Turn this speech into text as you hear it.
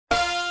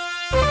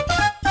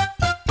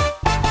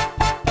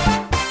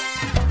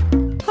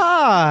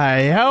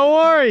Hi, how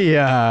are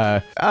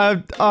ya?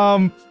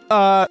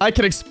 I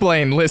can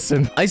explain.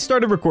 Listen, I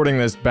started recording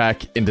this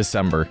back in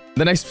December.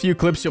 The next few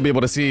clips, you'll be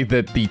able to see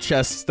that the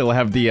chests still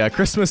have the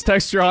Christmas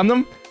texture on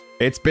them.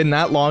 It's been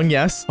that long,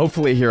 yes.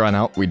 Hopefully here on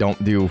out, we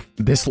don't do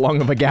this long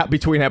of a gap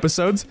between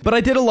episodes. But I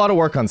did a lot of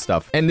work on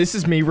stuff. And this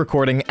is me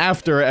recording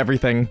after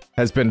everything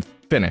has been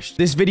finished.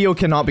 This video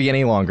cannot be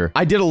any longer.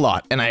 I did a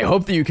lot, and I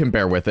hope that you can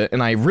bear with it.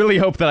 And I really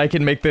hope that I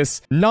can make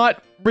this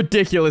not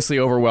ridiculously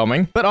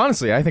overwhelming. But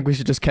honestly, I think we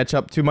should just catch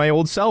up to my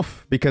old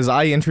self, because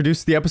I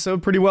introduced the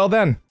episode pretty well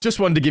then. Just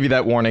wanted to give you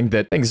that warning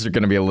that things are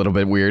gonna be a little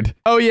bit weird.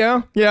 Oh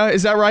yeah? Yeah,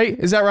 is that right?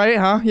 Is that right,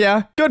 huh?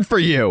 Yeah? Good for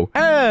you.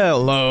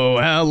 Hello,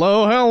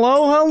 hello,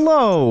 hello,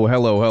 hello.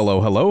 Hello,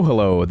 hello, hello,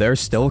 hello. They're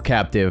still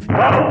captive.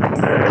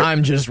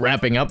 I'm just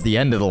wrapping up the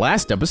end of the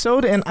last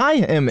episode, and I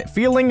am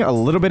feeling a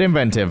little bit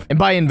inventive. And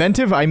by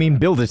inventive, I mean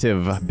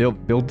buildative.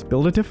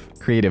 Buildative?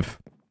 Creative.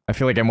 I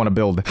feel like I want to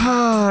build.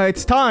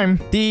 It's time.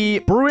 The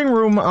brewing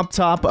room up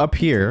top up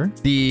here,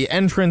 the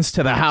entrance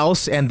to the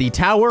house, and the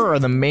tower are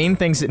the main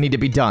things that need to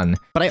be done.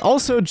 But I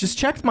also just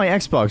checked my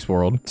Xbox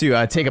world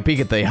to take a peek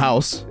at the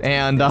house,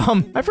 and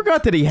I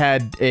forgot that he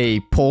had a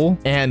pool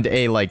and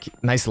a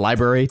nice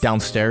library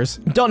downstairs.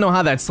 Don't know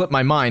how that slipped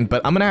my mind,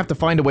 but I'm gonna have to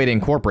find a way to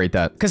incorporate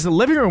that, because the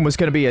living room was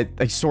gonna be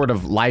a sort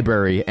of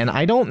library, and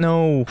I don't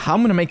know how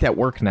I'm gonna make that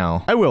work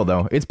now. I will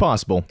though. It's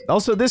possible.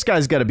 Also, this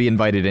guy's got to be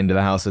invited into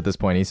the house at this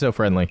point. He's so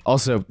friendly.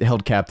 Also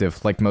held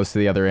captive like most of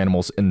the other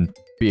animals and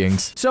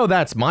beings. So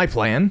that's my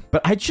plan,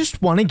 but I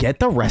just want to get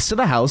the rest of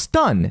the house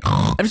done.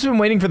 I've just been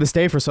waiting for this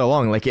day for so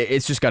long, like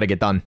it's just got to get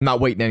done. I'm not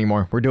waiting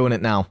anymore. We're doing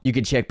it now. You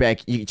can check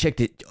back, you can check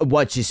the,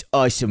 watch this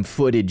awesome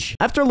footage.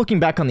 After looking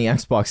back on the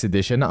Xbox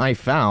edition, I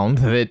found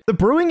that the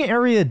brewing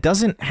area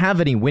doesn't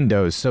have any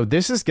windows, so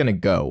this is gonna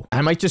go.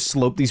 I might just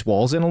slope these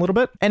walls in a little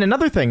bit. And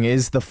another thing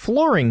is the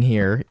flooring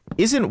here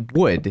isn't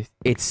wood,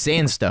 it's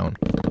sandstone.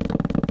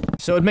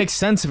 So it makes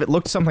sense if it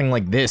looked something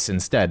like this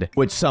instead,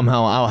 which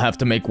somehow I'll have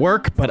to make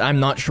work, but I'm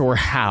not sure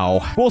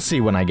how. We'll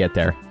see when I get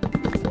there.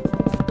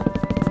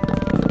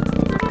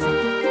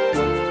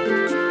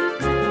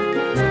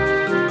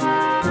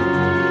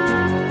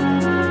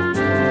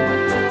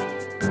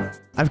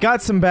 I've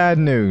got some bad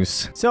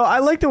news. So I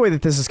like the way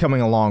that this is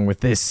coming along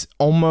with this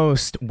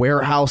almost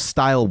warehouse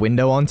style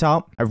window on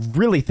top. I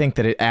really think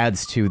that it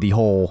adds to the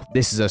whole,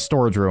 this is a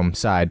storage room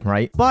side,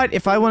 right? But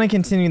if I want to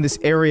continue this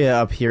area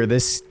up here,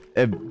 this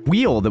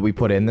wheel that we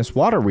put in, this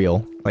water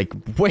wheel, like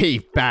way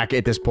back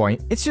at this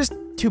point, it's just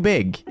too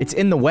big. It's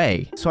in the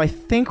way. So I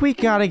think we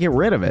gotta get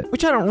rid of it,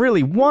 which I don't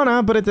really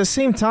wanna, but at the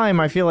same time,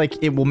 I feel like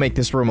it will make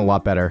this room a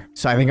lot better.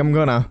 So I think I'm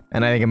gonna,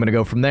 and I think I'm gonna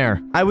go from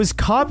there. I was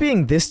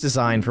copying this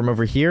design from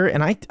over here,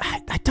 and I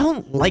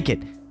don't like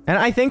it. And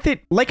I think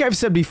that, like I've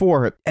said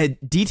before,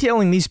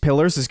 detailing these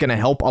pillars is gonna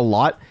help a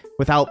lot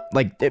without,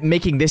 like,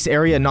 making this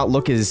area not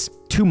look as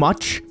too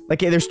much. Like,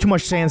 there's too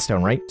much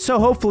sandstone, right? So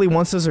hopefully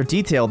once those are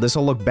detailed, this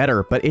will look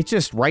better, but it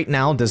just right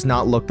now does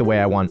not look the way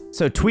I want.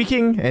 So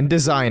tweaking and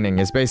designing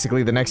is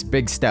basically the next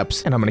big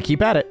steps, and I'm gonna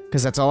keep at it,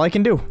 because that's all I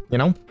can do, you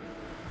know?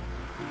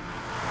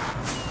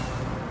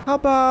 How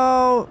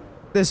about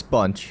this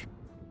bunch?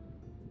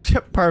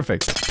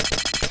 Perfect.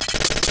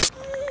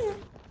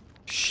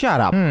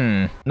 Shut up.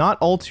 Not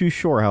all too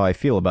sure how I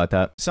feel about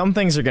that. Some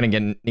things are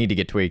gonna need to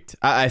get tweaked.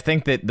 I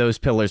think that those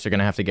pillars are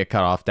gonna have to get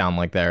cut off down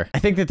like there. I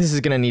think that this is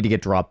gonna need to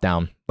get dropped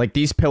down. Like,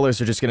 these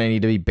pillars are just gonna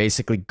need to be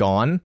basically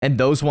gone, and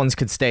those ones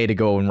could stay to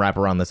go and wrap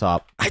around the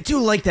top. I do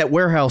like that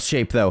warehouse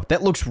shape, though.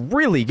 That looks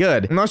really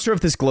good. I'm not sure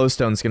if this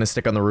glowstone's gonna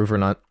stick on the roof or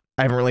not.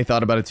 I haven't really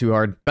thought about it too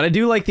hard, but I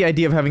do like the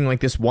idea of having, like,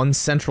 this one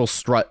central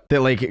strut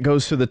that, like, it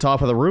goes through the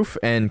top of the roof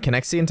and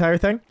connects the entire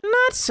thing.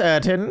 Not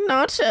certain,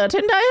 I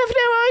have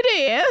no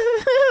idea.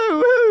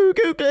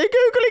 Googly, googly,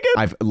 googly.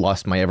 I've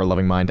lost my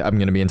ever-loving mind. I'm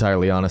gonna be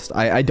entirely honest.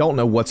 I don't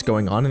know what's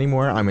going on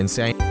anymore. I'm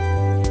insane.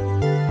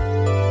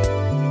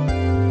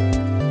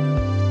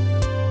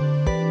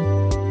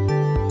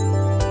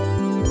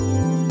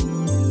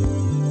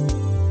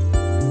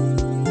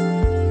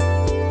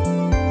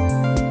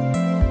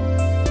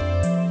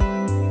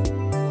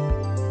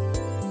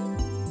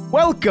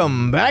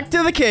 Welcome back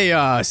to the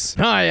chaos.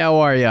 Hi, how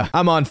are ya?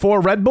 I'm on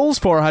 4 Red Bulls,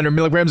 400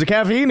 milligrams of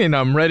caffeine, and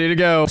I'm ready to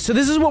go. So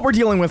this is what we're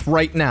dealing with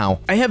right now.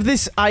 I have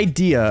this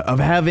idea of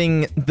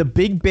having the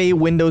big bay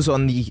windows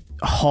on the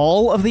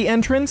hall of the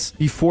entrance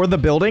before the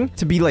building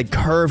to be like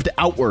curved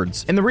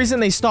outwards. And the reason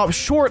they stop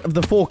short of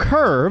the full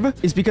curve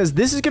is because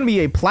this is going to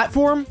be a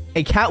platform,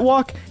 a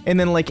catwalk, and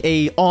then like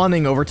a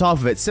awning over top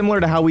of it,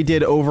 similar to how we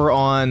did over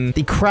on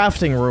the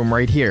crafting room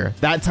right here.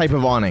 That type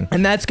of awning.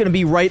 And that's going to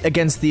be right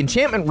against the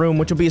enchantment room,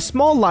 which will be a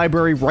small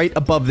library right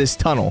above this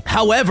tunnel.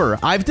 However,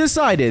 I've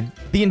decided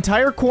the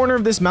entire corner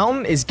of this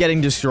mountain is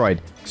getting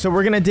destroyed. So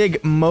we're gonna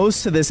dig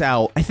most of this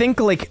out. I think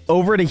like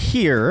over to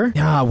here.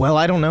 Well,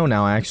 I don't know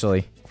now,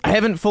 actually. I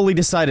haven't fully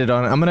decided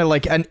on it. I'm gonna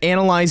like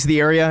analyze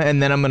the area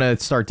and then I'm gonna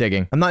start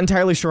digging. I'm not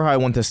entirely sure how I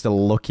want this to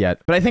look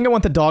yet, but I think I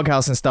want the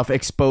doghouse and stuff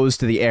exposed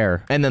to the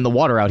air and then the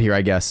water out here,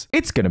 I guess.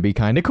 It's gonna be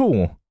kind of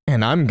cool.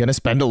 and I'm gonna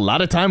spend a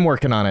lot of time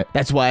working on it.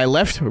 That's why I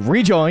left,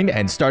 rejoined,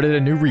 and started a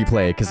new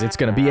replay, because it's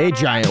gonna be a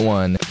giant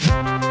one.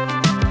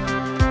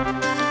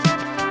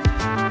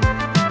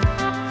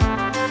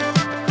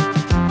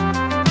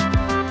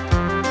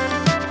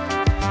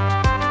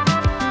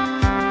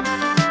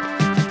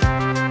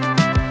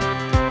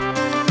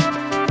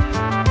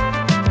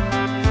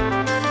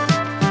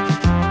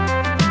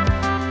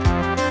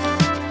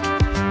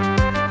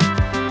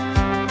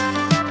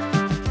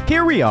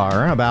 Here we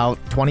are, about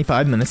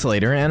 25 minutes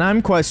later, and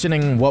I'm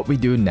questioning what we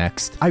do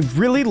next. I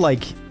really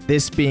like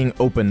this being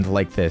opened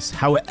like this.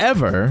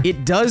 However,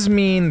 it does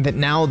mean that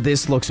now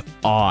this looks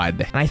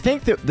odd. And I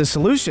think that the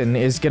solution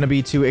is going to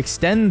be to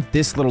extend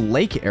this little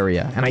lake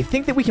area. And I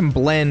think that we can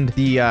blend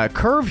the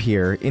curve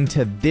here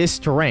into this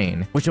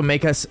terrain, which will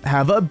make us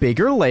have a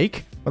bigger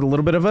lake with a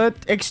little bit of an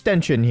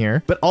extension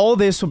here. But all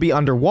this will be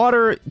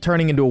underwater,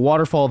 turning into a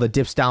waterfall that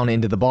dips down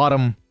into the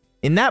bottom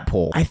in that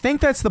pool. I think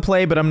that's the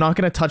play, but I'm not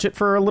going to touch it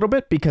for a little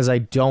bit because I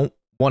don't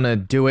want to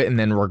do it and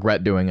then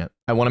regret doing it.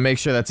 I want to make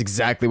sure that's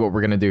exactly what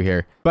we're going to do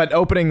here. But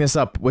opening this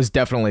up was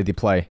definitely the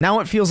play. Now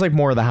it feels like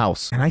more of the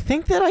house. And I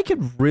think that I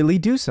could really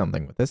do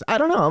something with this. I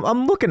don't know.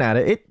 I'm looking at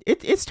it.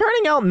 It's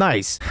turning out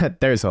nice.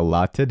 There's a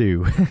lot to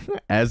do.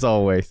 As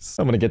always.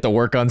 I'm going to get to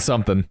work on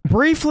something.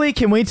 Briefly,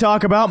 can we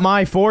talk about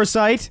my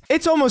foresight?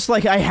 It's almost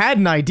like I had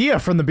an idea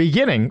from the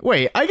beginning.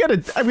 Wait, I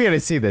gotta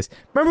see this.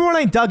 Remember when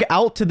I dug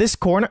out to this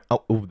corner?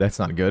 Oh, ooh, that's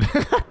not good.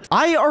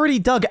 I already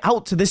dug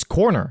out to this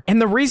corner.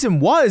 And the reason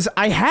was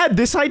I had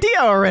this idea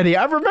already.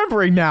 I'm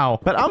remembering now,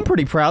 but I'm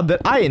pretty proud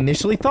that I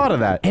initially thought of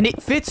that, and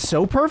it fits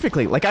so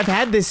perfectly. Like, I've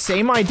had this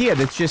same idea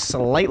that's just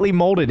slightly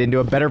molded into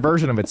a better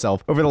version of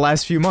itself over the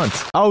last few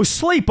months. Oh,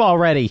 sleep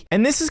already!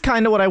 And this is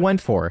kind of what I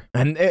went for,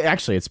 and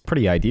actually, it's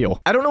pretty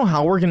ideal. I don't know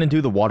how we're gonna do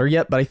the water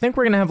yet, but I think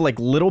we're gonna have like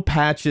little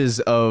patches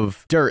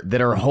of dirt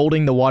that are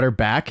holding the water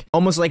back,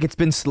 almost like it's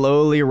been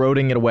slowly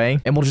eroding it away,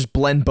 and we'll just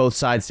blend both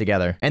sides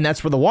together. And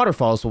that's where the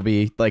waterfalls will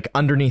be, like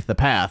underneath the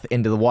path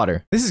into the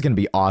water. This is gonna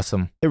be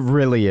awesome. It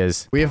really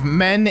is. We have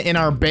men in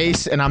our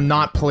base, and I'm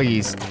not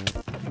pleased.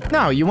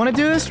 No, you want to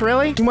do this?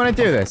 Really? You want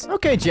to do this?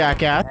 Okay,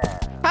 jackass.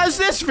 How's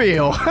this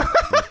feel?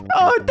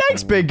 Oh,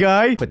 thanks, big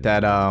guy. Put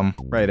that,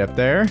 right up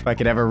there. If I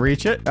could ever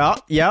reach it. Oh,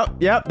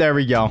 yep, there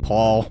we go.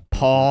 Paul.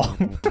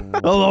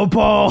 Hello,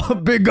 Paul.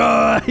 Big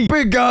guy.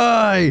 Big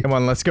guy. Come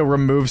on, let's go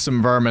remove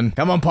some vermin.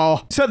 Come on,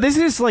 Paul. So this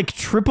is like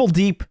triple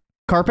deep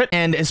carpet,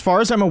 and as far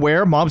as I'm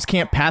aware, mobs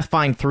can't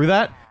pathfind through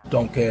that.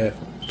 Don't care.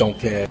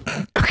 Okay.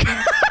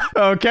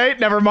 Okay,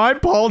 never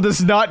mind. Paul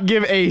does not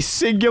give a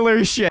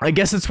singular shit. I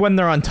guess it's when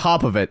they're on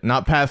top of it,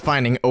 not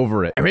pathfinding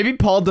over it. Or maybe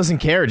Paul doesn't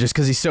care just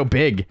because he's so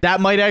big. That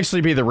might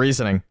actually be the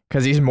reasoning.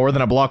 Because he's more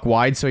than a block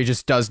wide, so he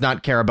just does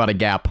not care about a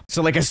gap.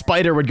 So like a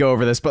spider would go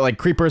over this, but like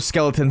creepers,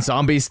 skeletons,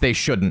 zombies, they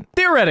shouldn't.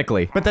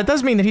 Theoretically. But that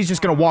does mean that he's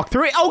just gonna walk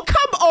through it. Oh,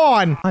 come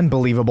on!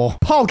 Unbelievable.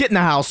 Paul, get in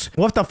the house.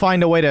 We'll have to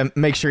find a way to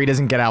make sure he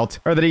doesn't get out.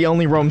 Or that he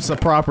only roams the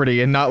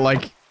property and not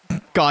like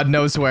God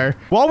knows where.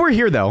 While we're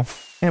here though,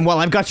 and while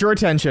I've got your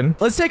attention,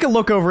 let's take a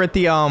look over at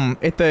the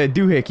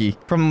doohickey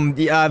from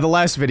the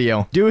last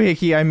video.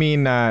 Doohickey, I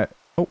mean, oh,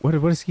 what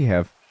does he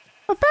have?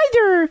 A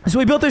feather! So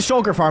we built this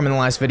shulker farm in the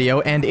last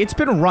video, and it's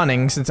been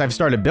running since I've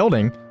started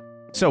building.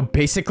 So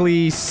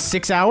basically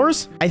 6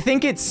 hours? I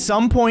think at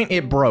some point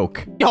it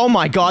broke. Oh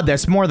my god,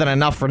 that's more than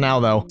enough for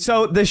now though.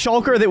 So the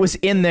shulker that was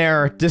in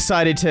there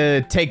decided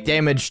to take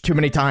damage too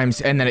many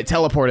times and then it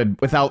teleported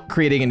without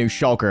creating a new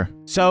shulker.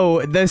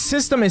 So the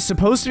system is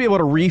supposed to be able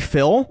to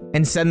refill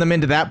and send them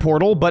into that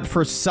portal, but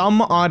for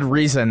some odd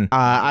reason,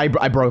 I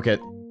broke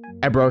it.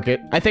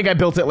 I think I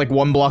built it like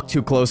 1 block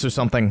too close or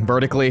something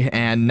vertically,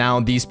 and now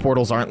these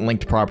portals aren't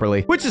linked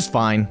properly, which is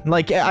fine.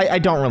 Like, I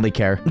don't really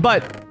care.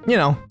 But, you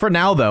know, for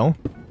now though.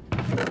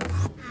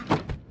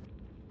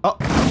 Oh.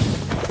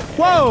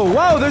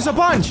 Whoa, there's a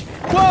bunch.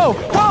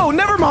 Whoa,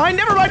 never mind,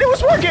 it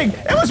was working.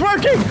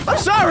 I'm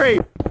sorry.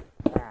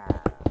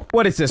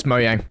 What is this,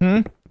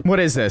 Mojang?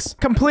 What is this?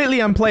 Completely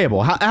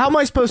unplayable. How am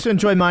I supposed to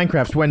enjoy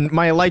Minecraft when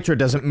my elytra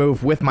doesn't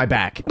move with my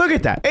back? Look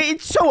at that.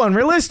 It's so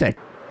unrealistic.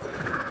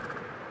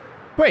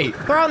 Wait,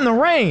 they're out in the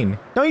rain.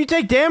 Don't you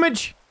take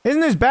damage? Isn't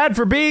this bad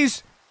for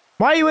bees?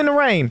 Why are you in the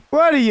rain?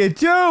 What are you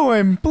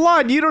doing?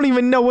 Blood, you don't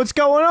even know what's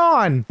going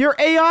on. Your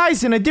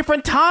AI's in a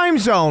different time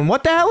zone.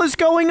 What the hell is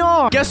going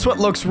on? Guess what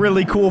looks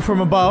really cool from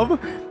above?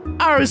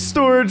 Our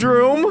storage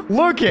room.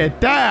 Look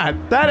at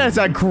that. That has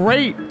a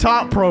great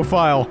top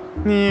profile.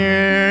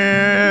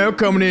 Yeah,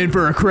 coming in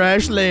for a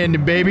crash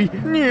landing, baby.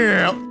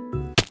 Yeah.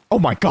 Oh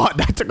my god,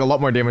 that took a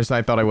lot more damage than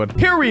I thought I would.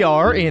 Here we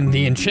are in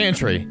the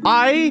enchantry.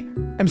 I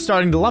am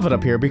starting to love it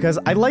up here because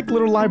I like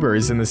little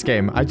libraries in this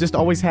game. I just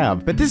always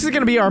have. But this is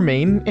gonna be our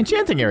main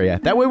enchanting area.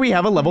 That way we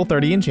have a level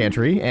 30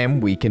 enchantry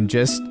and we can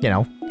just, you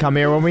know, come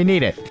here when we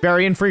need it.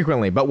 Very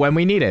infrequently, but when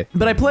we need it.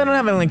 But I plan on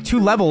having like 2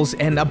 levels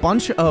and a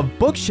bunch of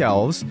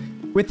bookshelves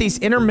with these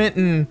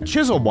intermittent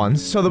chisel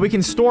ones so that we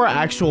can store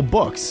actual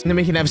books. And then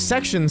we can have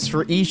sections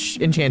for each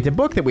enchanted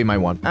book that we might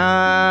want.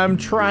 I'm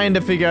trying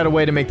to figure out a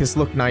way to make this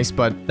look nice,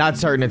 but not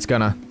certain it's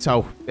gonna.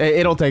 So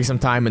it'll take some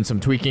time and some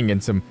tweaking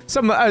and some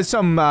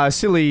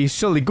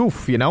silly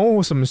goof, you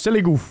know? Some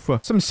silly goof.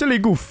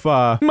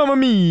 Mamma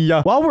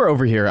mia. While we're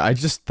over here, I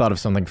just thought of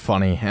something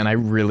funny and I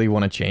really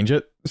want to change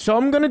it. So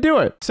I'm gonna do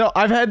it. So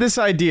I've had this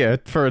idea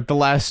for the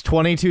last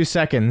 22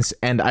 seconds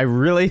and I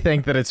really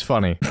think that it's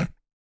funny.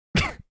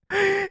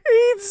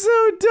 It's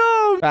so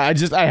dumb.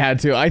 I had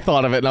to. I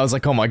thought of it and I was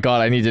like, oh my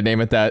god, I need to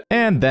name it that.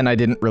 And then I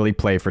didn't really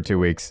play for 2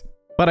 weeks.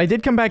 But I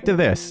did come back to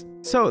this.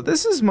 So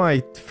this is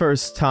my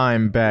first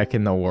time back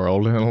in the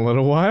world in a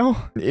little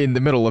while. In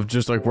the middle of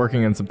just like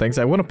working on some things,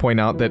 I want to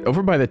point out that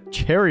over by the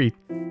cherry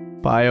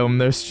biome,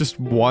 there's just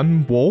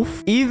one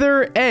wolf.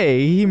 Either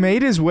A, he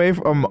made his way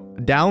from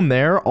down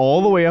there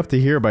all the way up to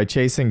here by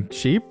chasing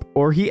sheep,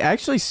 or he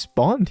actually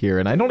spawned here,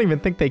 and I don't even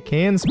think they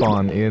can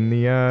spawn in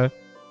the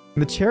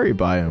cherry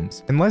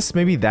biomes. Unless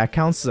maybe that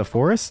counts as a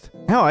forest?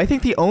 No, I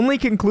think the only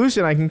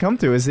conclusion I can come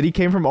to is that he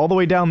came from all the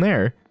way down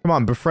there. Come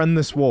on, befriend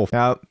this wolf.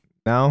 No,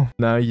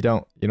 you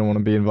don't. You don't want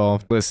to be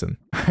involved. Listen,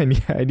 I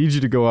need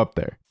you to go up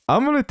there.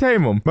 I'm gonna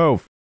tame him.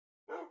 Move.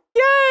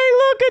 Yay,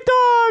 look, a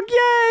dog!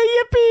 Yay,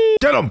 yippee!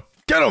 Get him!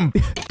 Get him!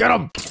 Get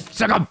him!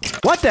 Sick him!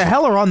 What the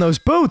hell are on those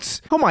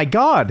boots? Oh my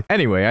god!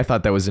 Anyway, I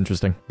thought that was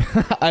interesting.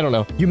 I don't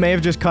know. You may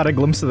have just caught a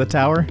glimpse of the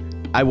tower.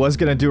 I was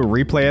gonna do a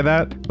replay of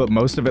that, but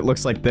most of it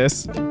looks like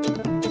this.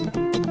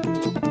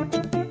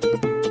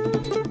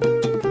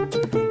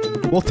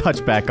 We'll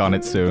touch back on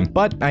it soon.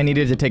 But I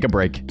needed to take a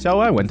break, so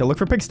I went to look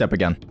for Pigstep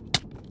again.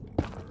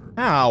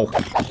 Ow.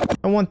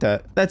 I want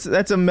that.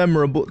 That's a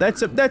memorable,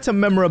 that's a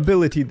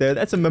memorability there.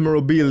 That's a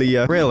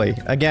memorabilia. Really?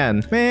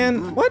 Again.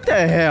 Man, what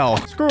the hell?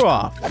 Screw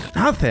off.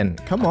 Nothing.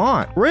 Come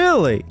on.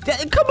 Really?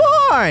 Come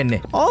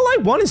on! All I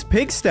want is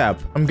Pigstep.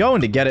 I'm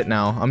going to get it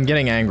now. I'm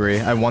getting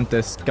angry. I want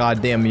this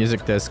goddamn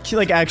music disc.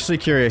 Like, actually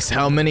curious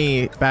how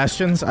many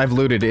bastions I've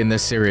looted in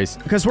this series.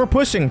 Because we're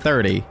pushing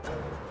 30.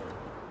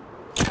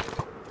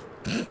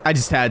 I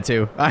just had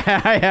to. I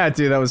had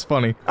to. That was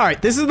funny. All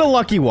right, this is the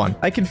lucky one.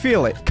 I can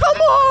feel it. Come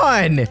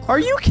on! Are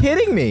you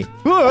kidding me?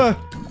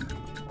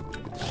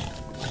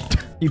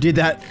 You did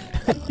that.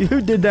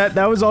 You did that.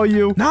 That was all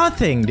you.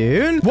 Nothing,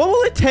 dude. What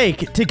will it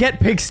take to get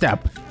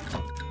Pigstep?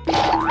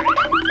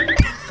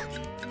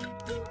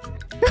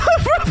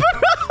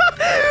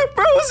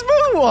 Bro's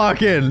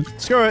moonwalking.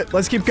 Screw it.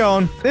 Let's keep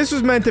going. This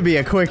was meant to be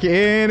a quick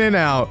in and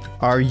out.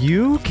 Are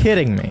you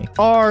kidding me?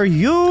 Are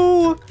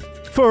you...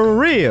 for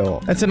real?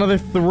 That's another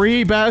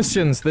 3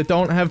 bastions that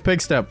don't have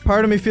Pigstep.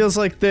 Part of me feels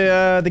like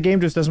the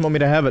game just doesn't want me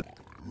to have it.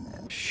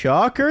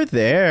 Shocker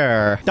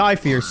there. Die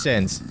for your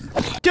sins.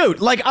 Dude,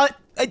 like,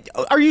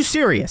 are you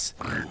serious?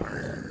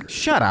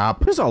 Shut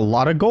up. There's a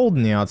lot of gold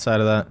in the outside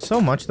of that. So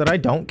much that I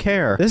don't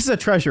care. This is a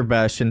treasure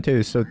bastion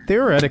too, so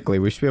theoretically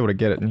we should be able to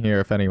get it in here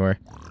if anywhere.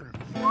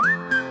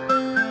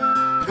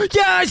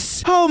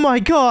 Yes! Oh my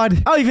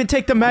god! I'll even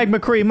take the magma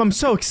cream. I'm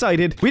so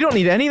excited. We don't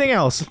need anything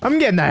else. I'm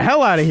getting the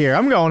hell out of here.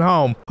 I'm going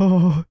home.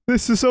 Oh,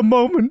 this is a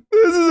moment.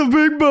 This is a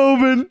big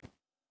moment.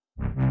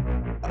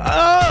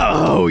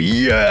 Oh,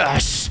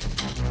 yes!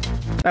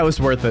 That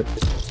was worth it.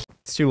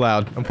 It's too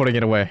loud. I'm putting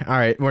it away. All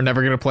right, we're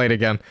never gonna play it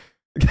again.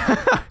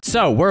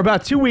 So, we're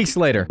about 2 weeks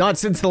later. Not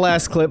since the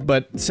last clip,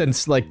 but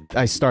since, like,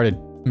 I started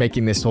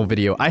making this whole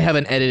video. I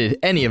haven't edited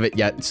any of it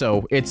yet,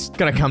 so it's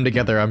gonna come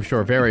together, I'm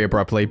sure, very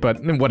abruptly, but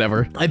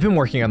whatever. I've been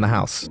working on the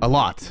house a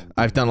lot.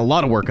 I've done a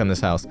lot of work on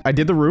this house. I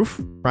did the roof,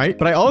 right?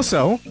 But I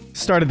also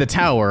started the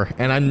tower,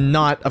 and I'm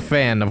not a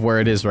fan of where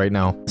it is right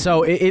now.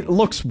 So it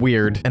looks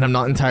weird, and I'm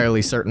not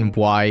entirely certain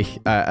why.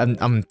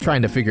 I'm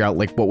trying to figure out,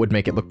 like, what would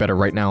make it look better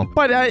right now.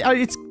 But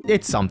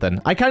it's something.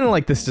 I kind of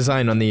like this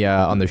design on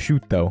the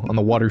chute, though, on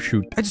the water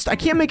chute. I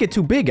can't make it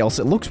too big, else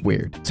it looks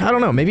weird. So I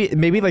don't know,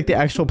 maybe like the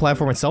actual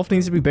platform itself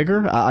needs to be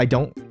bigger. I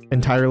don't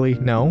entirely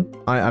know.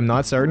 I'm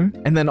not certain.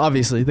 And then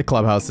obviously the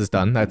clubhouse is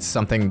done. That's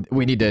something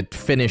we need to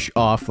finish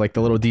off, like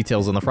the little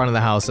details on the front of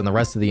the house and the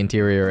rest of the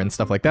interior and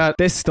stuff like that.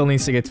 This still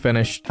needs to get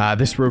finished.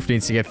 This roof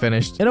needs to get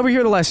finished. And over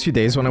here the last few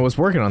days when I was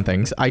working on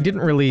things, I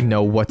didn't really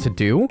know what to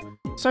do.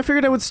 So I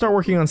figured I would start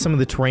working on some of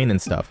the terrain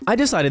and stuff. I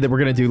decided that we're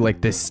gonna do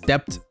like this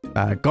stepped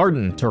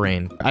garden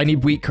terrain. I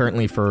need wheat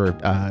currently for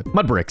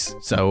mud bricks.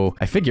 So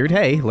I figured,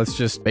 hey, let's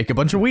just make a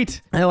bunch of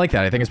wheat. I like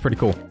that. I think it's pretty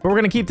cool. But we're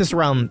gonna keep this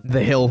around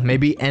the hill,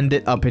 maybe end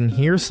it up in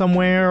here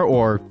somewhere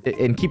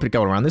and keep it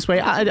going around this way.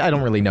 I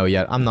don't really know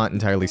yet. I'm not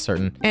entirely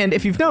certain. And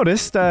if you've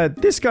noticed,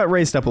 this got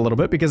raised up a little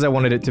bit because I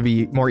wanted it to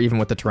be more even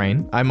with the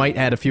terrain. I might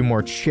add a few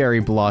more cherry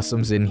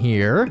blossoms in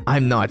here.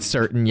 I'm not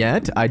certain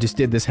yet. I just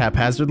did this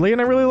haphazardly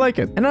and I really like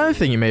it. Another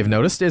thing you may have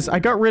noticed is I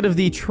got rid of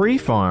the tree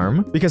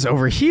farm because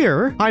over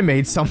here I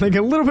made something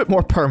a little bit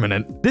more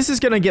permanent. This is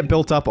gonna get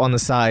built up on the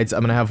sides.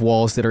 I'm gonna have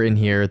walls that are in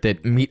here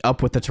that meet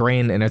up with the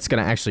terrain and it's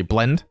gonna actually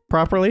blend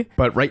properly.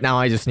 But right now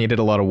I just needed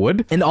a lot of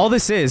wood. And all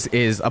this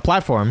is a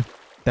platform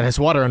that has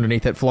water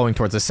underneath it flowing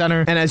towards the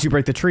center. And as you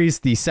break the trees,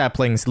 the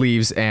saplings,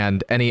 leaves,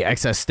 and any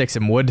excess sticks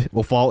and wood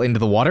will fall into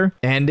the water,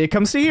 and it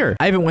comes to here.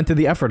 I haven't went through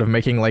the effort of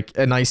making like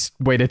a nice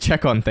way to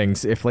check on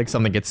things if like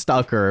something gets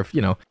stuck or if,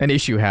 you know, an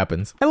issue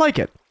happens. I like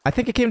it. I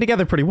think it came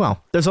together pretty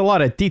well. There's a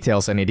lot of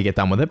details I need to get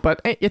done with it,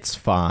 but it's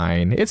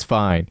fine. It's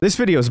fine. This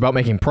video is about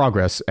making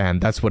progress,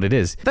 and that's what it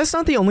is. That's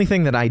not the only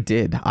thing that I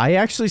did. I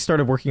actually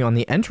started working on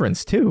the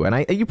entrance too,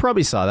 and you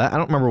probably saw that. I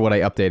don't remember what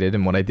I updated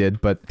and what I did,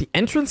 but the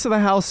entrance of the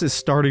house is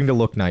starting to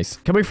look nice.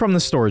 Coming from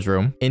the storage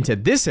room into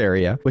this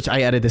area, which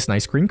I added this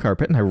nice green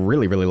carpet, and I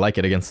really, really like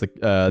it against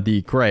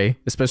the gray,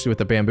 especially with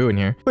the bamboo in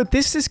here. But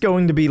this is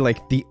going to be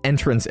like the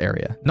entrance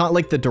area, not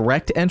like the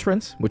direct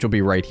entrance, which will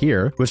be right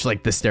here, which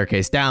like the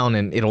staircase down,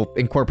 and it'll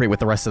incorporate with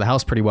the rest of the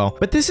house pretty well.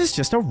 But this is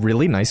just a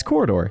really nice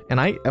corridor, and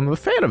I am a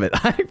fan of it.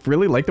 I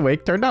really like the way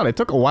it turned out. It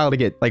took a while to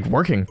get like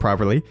working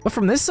properly, but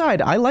from this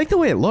side, I like the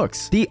way it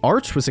looks. The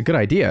arch was a good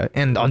idea,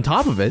 and on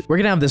top of it, we're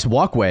gonna have this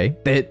walkway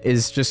that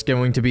is just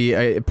going to be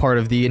a part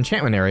of the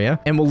enchantment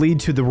area and will lead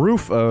to the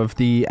roof of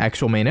the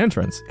actual main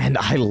entrance. And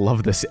I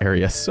love this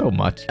area so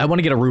much. I want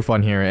to get a roof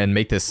on here and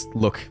make this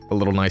look a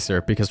little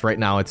nicer, because right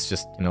now it's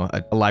just, you know,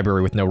 a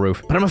library with no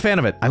roof. But I'm a fan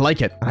of it. I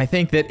like it. I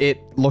think that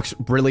it looks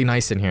really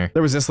nice in here.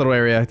 There was this little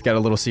area. It's got a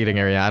little seating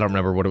area. I don't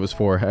remember what it was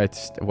for.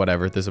 It's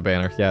whatever. There's a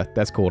banner. Yeah,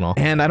 that's cool and all.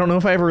 And I don't know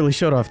if I ever really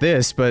showed off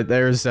this, but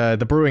there's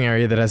the brewing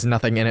area that has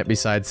nothing in it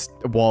besides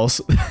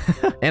walls.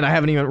 And I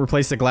haven't even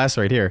replaced the glass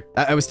right here.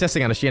 I was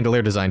testing on a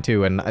chandelier design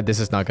too, and this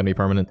is not going to be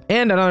permanent.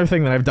 And another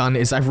thing that I've done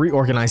is I've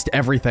reorganized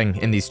everything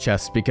in these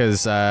chests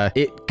because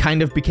it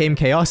kind of became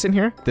chaos in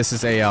here. This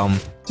is a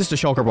just a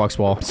shulker box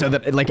wall, so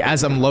that like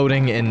as I'm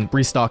loading and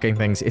restocking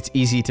things, it's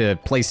easy to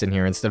place in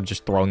here instead of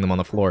just throwing them on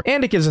the floor.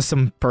 And it gives us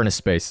some furnace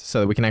space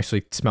so that we can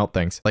actually smelt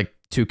things like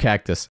 2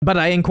 cactus. But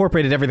I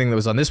incorporated everything that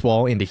was on this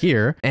wall into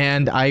here,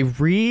 and I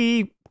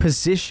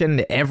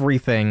repositioned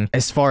everything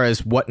as far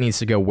as what needs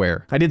to go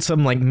where. I did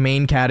some like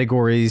main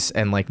categories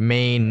and like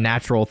main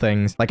natural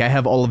things. Like I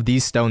have all of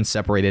these stones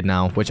separated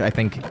now, which I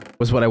think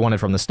was what I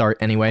wanted from the start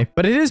anyway.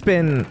 But it has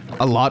been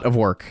a lot of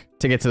work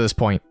to get to this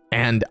point,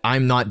 and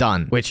I'm not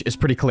done, which is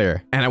pretty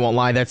clear. And I won't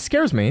lie, that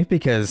scares me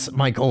because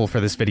my goal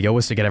for this video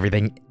was to get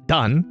everything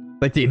done,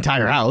 like the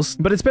entire house.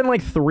 But it's been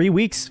like 3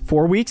 weeks,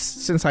 4 weeks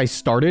since I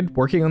started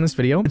working on this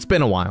video. It's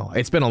been a while.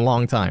 It's been a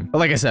long time. But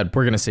like I said,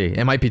 we're gonna see.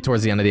 It might be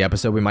towards the end of the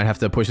episode. We might have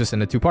to push this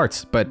into 2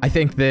 parts, but I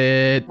think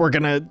that we're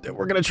gonna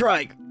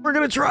try. We're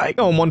gonna try.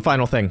 Oh, and one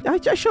final thing.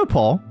 I showed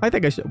Paul. I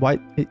think I should. Why?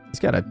 He's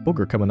got a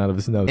booger coming out of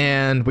his nose.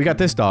 And we got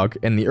this dog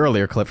in the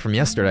earlier clip from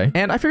yesterday,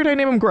 and I figured I'd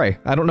name him Gray.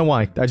 I don't know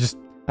why.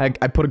 I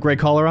put a gray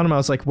collar on him. I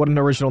was like, what an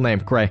original name,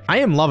 Gray. I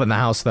am loving the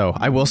house, though.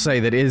 I will say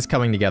that it is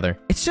coming together.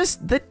 It's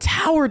just the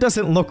tower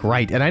doesn't look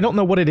right, and I don't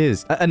know what it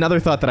is.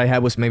 Another thought that I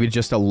had was maybe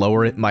just to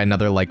lower it by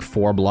another, like,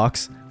 4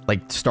 blocks.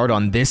 Like, start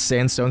on this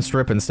sandstone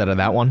strip instead of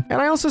that one.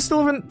 And I also still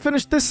haven't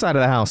finished this side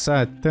of the house.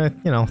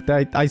 You know,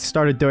 I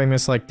started doing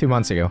this like 2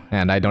 months ago,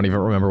 and I don't even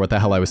remember what the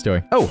hell I was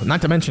doing. Oh,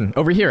 not to mention,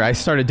 over here, I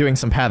started doing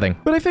some pathing.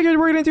 But I figured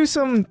we're gonna do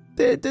some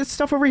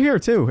stuff over here,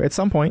 too, at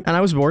some point. And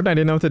I was bored, and I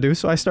didn't know what to do,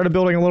 so I started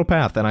building a little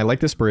path, and I like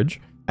this bridge.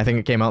 I think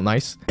it came out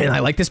nice. And I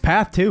like this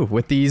path, too,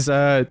 with these,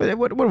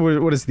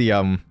 what is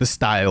the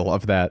style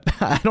of that?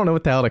 I don't know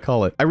what the hell to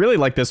call it. I really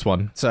like this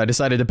one, so I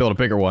decided to build a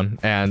bigger one,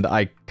 and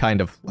I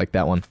kind of like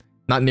that one.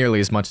 Not nearly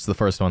as much as the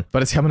first one,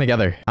 but it's coming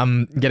together.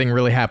 I'm getting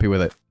really happy with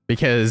it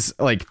because,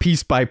 like,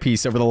 piece by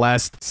piece over the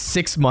last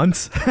 6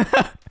 months,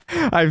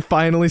 I've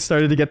finally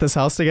started to get this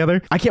house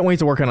together. I can't wait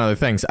to work on other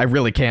things. I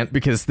really can't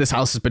because this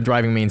house has been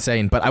driving me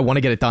insane, but I want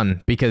to get it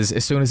done because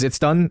as soon as it's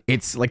done,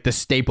 it's like the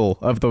staple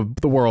of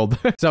the world.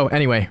 So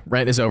anyway,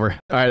 rant is over. All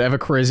right, I have a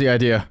crazy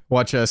idea.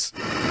 Watch this.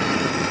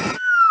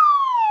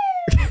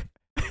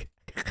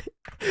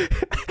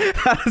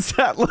 How does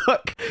that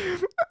look?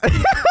 I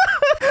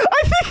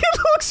think it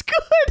looks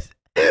good.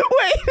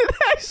 Wait, it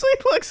actually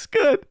looks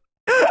good.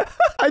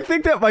 I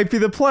think that might be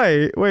the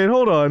play. Wait,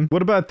 hold on.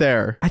 What about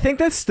there? I think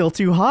that's still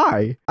too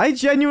high. I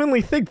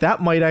genuinely think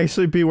that might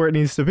actually be where it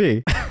needs to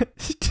be.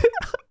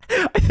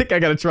 I think I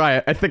gotta try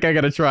it. I think I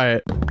gotta try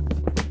it.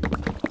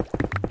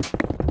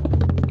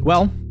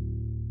 Well,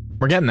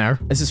 we're getting there.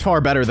 This is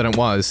far better than it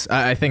was.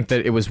 I think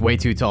that it was way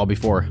too tall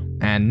before,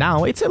 and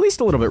now it's at least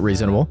a little bit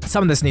reasonable.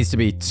 Some of this needs to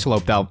be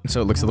sloped out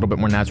so it looks a little bit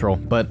more natural,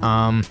 but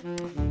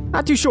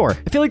not too sure.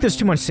 I feel like there's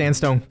too much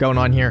sandstone going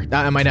on here.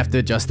 I might have to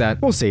adjust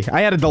that. We'll see.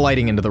 I added the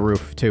lighting into the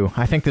roof too.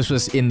 I think this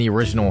was in the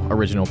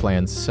original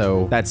plans,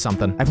 so that's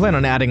something. I plan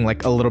on adding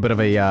like a little bit of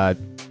a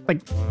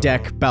like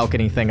deck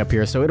balcony thing up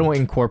here so it'll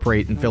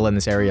incorporate and fill in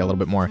this area a little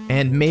bit more.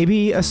 And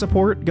maybe a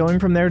support going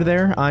from there to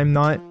there. I'm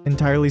not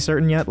entirely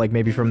certain yet, like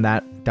maybe from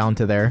that down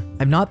to there.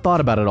 I've not thought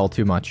about it all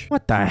too much.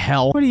 What the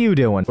hell? What are you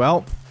doing?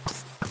 Well,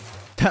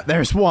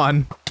 there's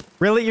one.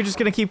 Really? You're just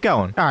gonna keep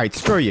going? All right,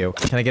 screw you.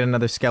 Can I get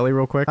another skelly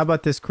real quick? How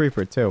about this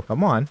creeper too?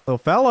 Come on. Little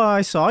fella,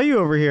 I saw you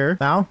over here.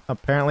 No?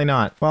 Apparently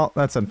not. Well,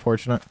 that's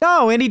unfortunate.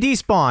 No, and he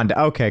despawned.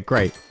 Okay,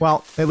 great.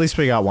 Well, at least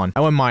we got one. I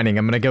went mining.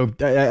 I'm gonna go...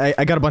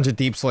 I got a bunch of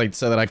deep slate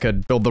so that I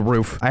could build the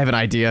roof. I have an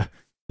idea.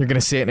 You're gonna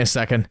see it in a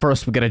second.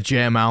 First, we gotta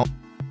jam out.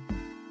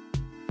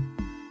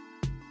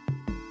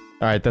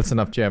 All right, that's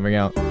enough jamming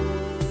out.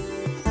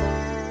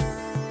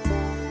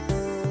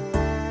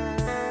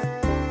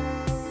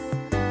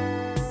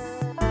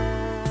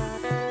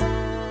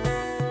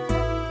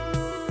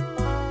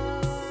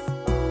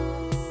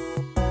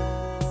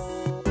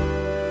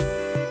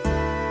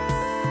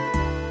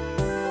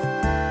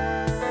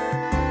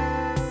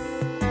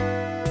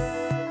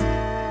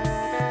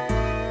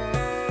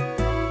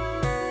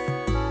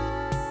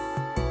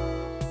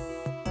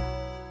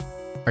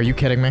 Are you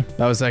kidding me?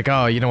 I was like,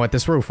 oh, you know what,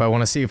 this roof, I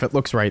want to see if it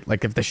looks right,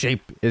 like if the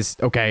shape is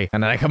okay.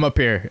 And then I come up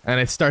here, and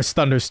it starts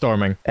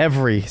thunderstorming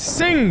every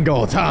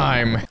single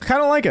time.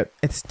 Kind of like it.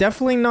 It's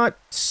definitely not...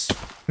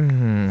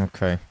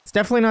 okay. It's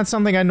definitely not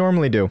something I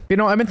normally do. You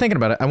know, I've been thinking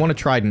about it. I want a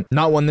trident,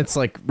 not one that's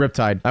like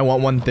Riptide. I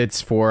want one that's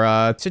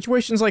for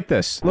situations like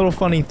this. Little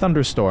funny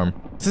thunderstorm.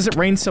 Since it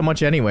rains so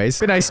much anyways,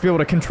 it'd be nice to be able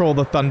to control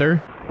the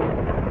thunder.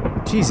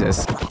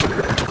 Jesus.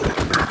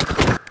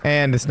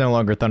 And it's no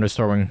longer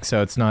thunderstorming,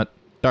 so it's not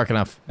dark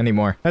enough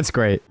anymore. That's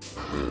great.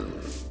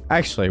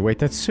 Actually, wait,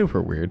 that's super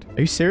weird.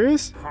 Are you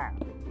serious?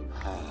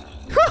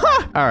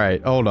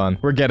 Alright, hold on.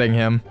 We're getting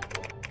him.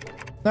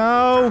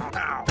 No!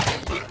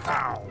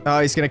 Oh,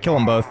 he's gonna kill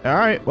them both.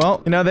 Alright,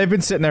 well, you know, they've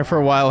been sitting there for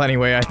a while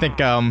anyway. I think,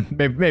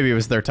 maybe it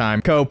was their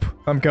time. Cope.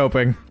 I'm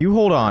coping. You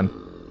hold on.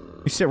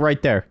 You sit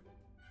right there.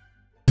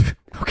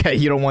 Okay,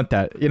 you don't want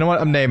that. You know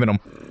what? I'm naming him.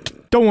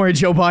 Don't worry,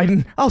 Joe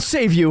Biden. I'll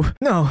save you.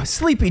 No,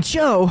 Sleepy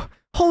Joe.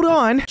 Hold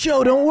on.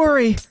 Joe, don't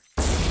worry.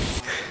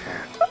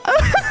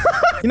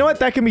 You know what?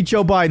 That can be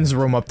Joe Biden's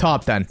room up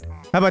top then.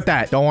 How about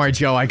that? Don't worry,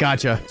 Joe. I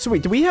gotcha. So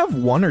wait, do we have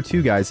 1 or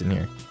 2 guys in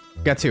here?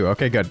 Got 2.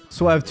 Okay, good.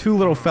 So we'll have 2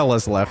 little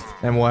fellas left,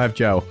 and we'll have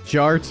Joe.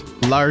 Jart,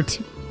 Lart.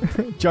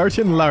 Jart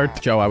and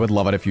Lart. Joe, I would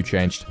love it if you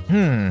changed.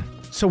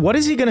 So what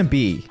is he gonna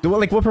be?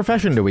 Like, what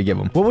profession do we give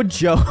him? What would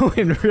Joe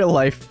in real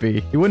life be?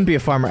 He wouldn't be a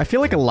farmer. I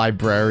feel like a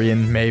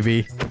librarian,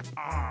 maybe.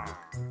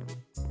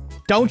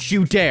 Don't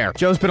you dare.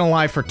 Joe's been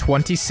alive for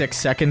 26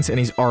 seconds, and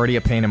he's already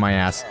a pain in my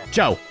ass.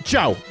 Joe,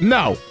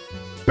 no.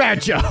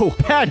 Bad Joe,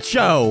 bad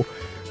Joe.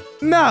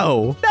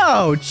 No,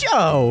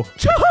 Joe.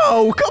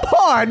 Joe, come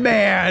on,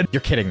 man.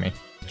 You're kidding me.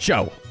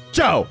 Joe,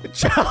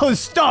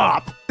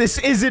 stop. This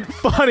isn't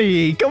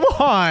funny. Come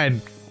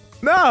on.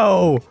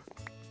 No.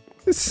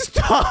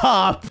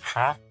 Stop.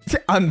 Huh?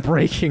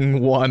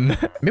 Unbreaking 1.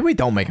 Maybe we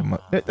don't make him.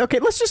 Okay,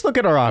 let's just look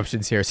at our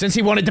options here, since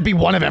he wanted to be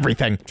one of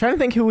everything. I'm trying to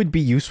think who would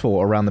be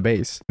useful around the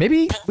base.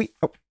 Maybe we...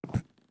 Oh.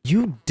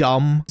 You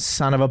dumb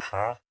son of a...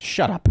 Huh?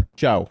 Shut up.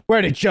 Joe.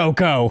 Where did Joe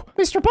go?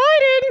 Mr.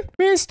 Biden!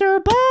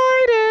 Mr.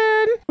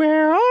 Biden!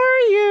 Where are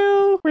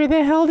you? Where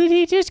the hell did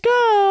he just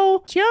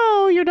go?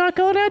 Joe, you're not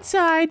going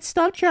outside.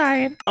 Stop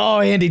trying. Oh,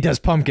 Andy does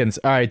pumpkins.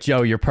 All right,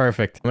 Joe, you're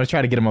perfect. I'm gonna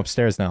try to get him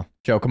upstairs now.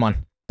 Joe, come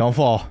on. Don't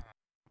fall.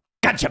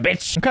 Gotcha,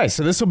 bitch! Okay,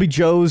 so this will be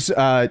Joe's,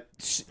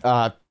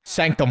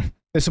 sanctum.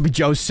 This will be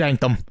Joe's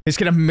sanctum. He's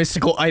gonna have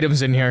mystical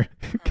items in here.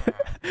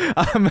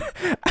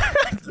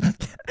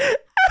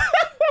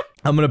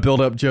 I'm gonna build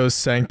up Joe's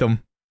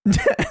sanctum. And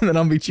then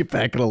I'll meet you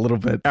back in a little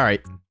bit.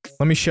 Alright,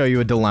 let me show you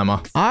a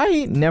dilemma.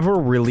 I never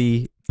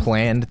really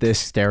planned this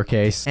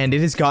staircase, and it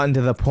has gotten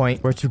to the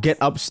point where to get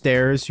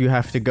upstairs, you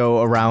have to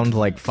go around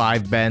like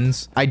 5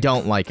 bends. I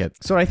don't like it.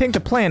 So what I think the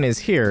plan is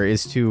here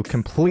is to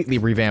completely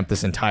revamp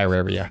this entire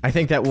area. I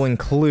think that will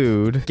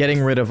include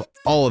getting rid of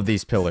all of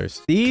these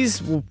pillars.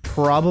 These will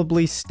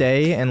probably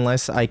stay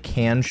unless I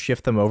can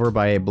shift them over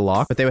by a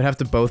block, but they would have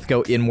to both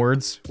go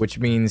inwards, which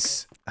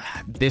means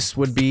this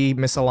would be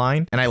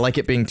misaligned, and I like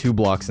it being 2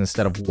 blocks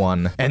instead of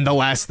 1. And the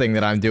last thing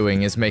that I'm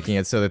doing is making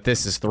it so that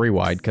this is 3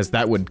 wide, because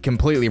that would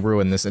completely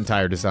ruin this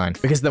entire design.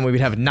 Because then we would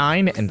have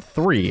 9 and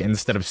 3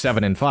 instead of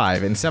 7 and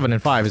 5, and 7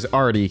 and 5 is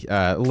already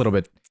a little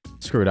bit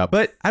screwed up.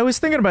 But I was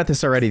thinking about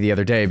this already the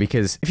other day,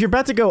 because if you're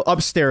about to go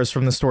upstairs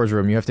from the storage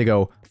room, you have to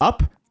go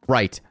up,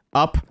 right,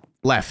 up,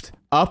 left,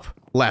 up,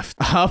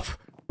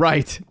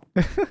 right.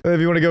 If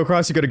you want to go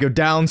across, you got to go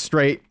down,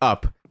 straight,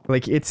 up.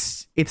 Like,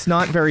 it's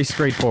not very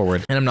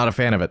straightforward, and I'm not a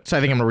fan of it, so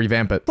I think I'm gonna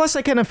revamp it. Plus,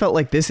 I kind of felt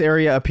like this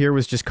area up here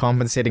was just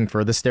compensating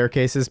for the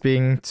staircases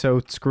being so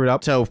screwed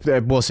up, so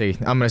we'll see.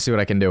 I'm gonna see what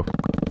I can do.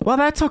 Well,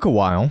 that took a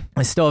while.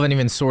 I still haven't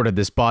even sorted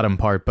this bottom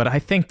part, but I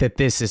think that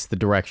this is the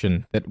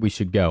direction that we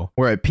should go,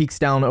 where it peaks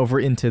down over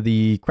into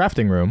the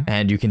crafting room,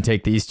 and you can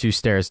take these 2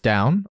 stairs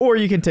down, or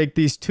you can take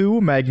these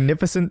 2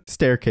 magnificent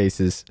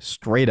staircases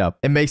straight up.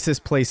 It makes this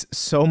place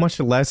so much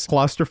less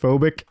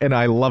claustrophobic, and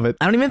I love it.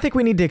 I don't even think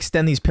we need to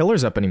extend these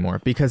pillars up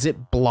anymore, because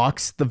it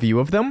blocks the view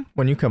of them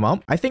when you come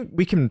up. I think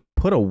we can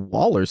put a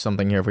wall or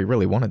something here if we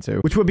really wanted to,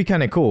 which would be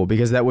kind of cool,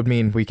 because that would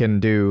mean we can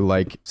do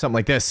like something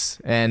like this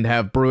and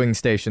have brewing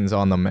stations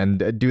on them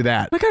and do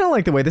that. I kind of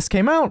like the way this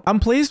came out. I'm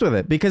pleased with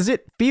it because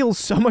it feels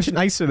so much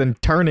nicer than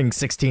turning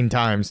 16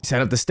 times. You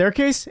set up the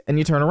staircase and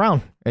you turn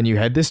around and you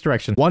head this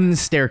direction. 1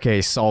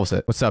 staircase solves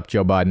it. What's up,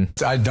 Joe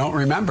Biden? I don't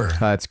remember.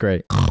 That's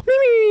great.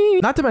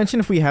 Not to mention,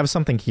 if we have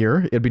something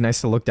here, it'd be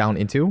nice to look down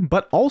into,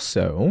 but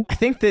also, I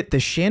think that the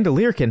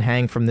chandelier can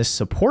hang from this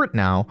support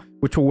now,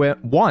 which will,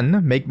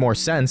 one, make more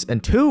sense,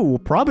 and two, will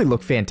probably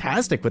look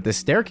fantastic with this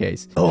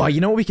staircase. Oh, you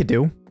know what we could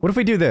do? What if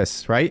we do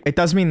this, right? It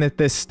does mean that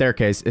this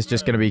staircase is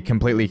just going to be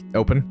completely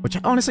open, which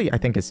honestly, I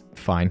think is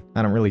fine.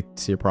 I don't really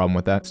see a problem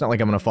with that. It's not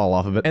like I'm going to fall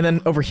off of it. And then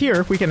over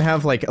here, we can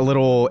have like a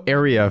little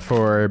area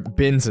for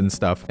bins and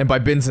stuff. And by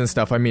bins and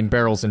stuff, I mean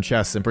barrels and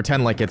chests, and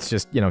pretend like it's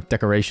just, you know,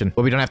 decoration.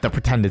 But we don't have to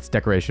pretend it's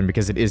decoration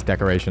because it is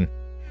decoration.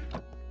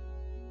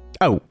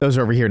 Oh, those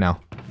are over here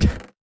now.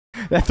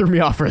 That threw me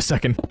off for a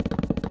second.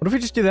 What if we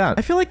just do that?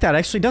 I feel like that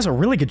actually does a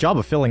really good job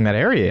of filling that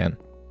area in.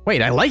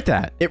 Wait, I like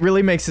that. It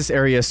really makes this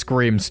area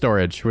scream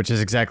storage, which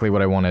is exactly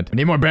what I wanted. We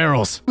need more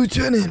barrels.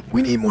 Lieutenant,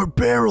 we need more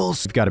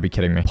barrels. You've got to be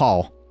kidding me.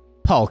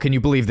 Paul, can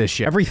you believe this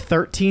shit? Every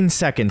 13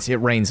 seconds, it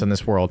rains on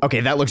this world. Okay,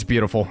 that looks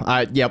beautiful.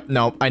 Yep,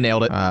 no, I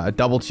nailed it. A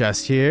double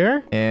chest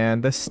here,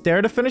 and the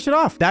stair to finish it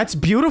off. That's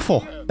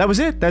beautiful. That was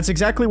it. That's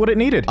exactly what it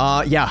needed.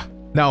 Yeah.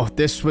 No,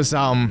 this was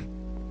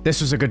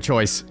a good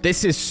choice.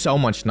 This is so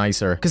much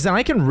nicer because then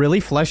I can really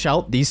flesh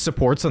out these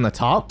supports on the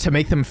top to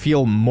make them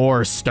feel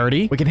more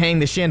sturdy. We can hang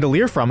the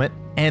chandelier from it,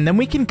 and then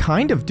we can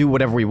kind of do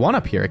whatever we want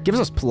up here. It gives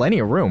us plenty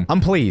of room.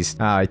 I'm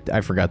pleased. I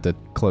forgot to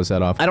close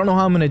that off. I don't know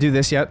how I'm going to do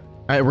this yet.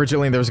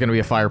 Originally, there was going to be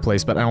a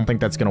fireplace, but I don't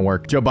think that's going to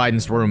work. Joe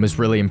Biden's room is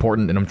really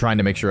important, and I'm trying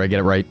to make sure I get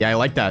it right. Yeah, I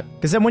like that.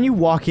 Because then when you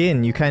walk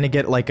in, you kind of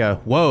get like a,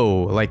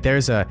 whoa, like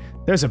there's a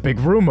big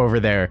room over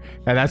there.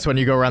 And that's when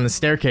you go around the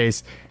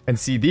staircase and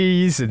see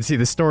these and see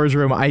the storage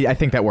room. I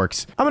think that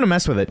works. I'm going to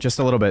mess with it just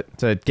a little bit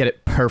to get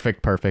it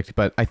perfect,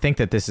 but I think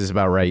that this is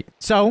about right.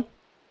 So,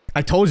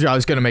 I told you I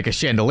was going to make a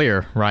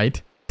chandelier,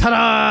 right?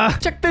 Ta-da!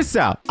 Check this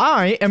out.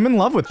 I am in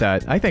love with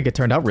that. I think it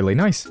turned out really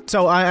nice.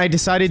 So I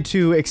decided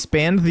to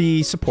expand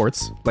the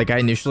supports, like I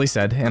initially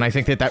said, and I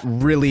think that that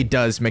really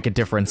does make a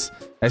difference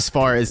as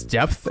far as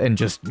depth and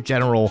just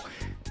general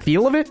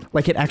feel of it.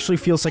 Like, it actually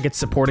feels like it's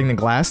supporting the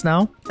glass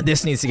now.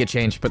 This needs to get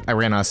changed, but I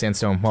ran out of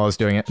sandstone while I was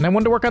doing it, and I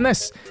wanted to work on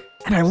this.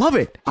 And I love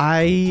it.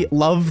 I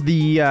love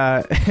the,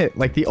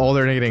 like the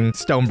alternating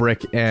stone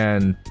brick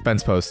and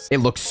fence posts. It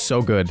looks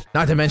so good.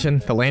 Not to mention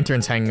the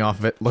lanterns hanging off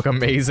of it look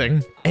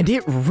amazing. And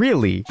it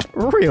really,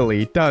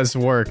 really does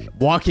work.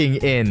 Walking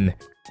in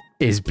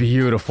is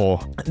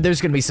beautiful.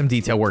 There's gonna be some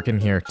detail work in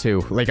here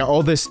too. Like,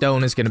 all this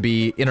stone is gonna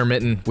be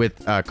intermittent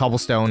with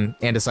cobblestone,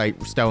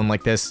 andesite stone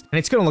like this. And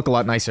it's gonna look a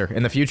lot nicer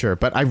in the future,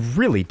 but I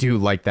really do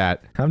like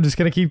that. I'm just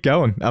gonna keep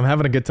going. I'm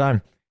having a good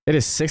time. It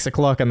is 6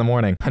 o'clock in the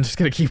morning. I'm just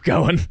gonna keep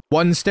going.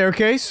 1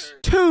 staircase,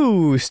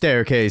 2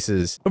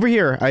 staircases. Over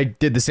here, I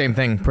did the same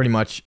thing pretty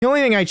much. The only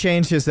thing I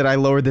changed is that I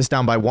lowered this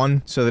down by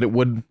 1 so that it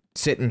would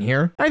sit in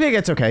here. I think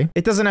that's okay.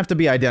 It doesn't have to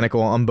be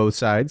identical on both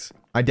sides.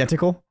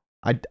 Identical?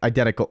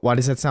 Identical. Why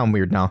does that sound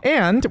weird now?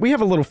 And we have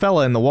a little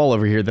fella in the wall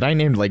over here that I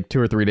named like 2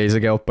 or 3 days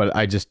ago, but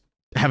I just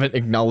haven't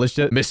acknowledged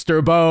it.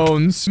 Mr.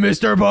 Bones!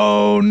 Mr.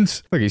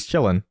 Bones! Look, he's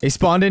chilling. He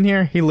spawned in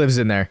here. He lives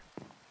in there.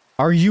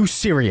 Are you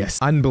serious?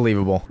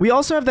 Unbelievable. We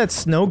also have that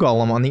snow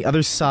golem on the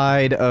other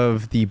side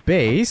of the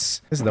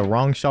base. This is the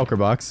wrong shulker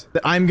box.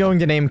 That I'm going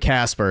to name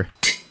Casper.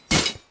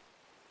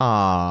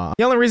 The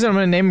only reason I'm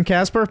going to name him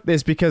Casper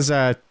is because,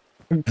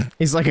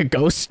 he's like a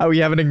ghost. Oh, we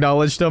haven't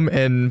acknowledged him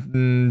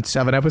in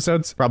 7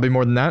 episodes. Probably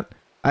more than that.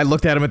 I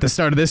looked at him at the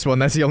start of this one.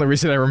 That's the only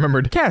reason I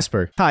remembered.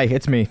 Casper. Hi,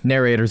 it's me,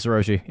 narrator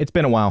Zaroshii. It's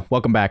been a while.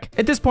 Welcome back.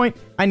 At this point,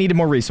 I needed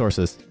more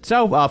resources.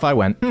 So, off I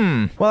went.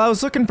 Well, I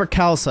was looking for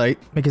calcite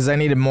because I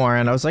needed more,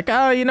 and I was like,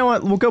 oh, you know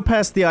what? We'll go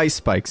past the ice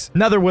spikes.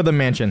 Another woodland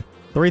mansion.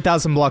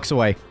 3,000 blocks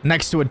away,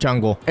 next to a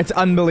jungle. It's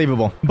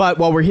unbelievable. But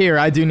while we're here,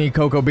 I do need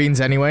cocoa beans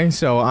anyway,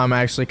 so I'm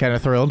actually kind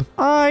of thrilled.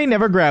 I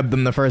never grabbed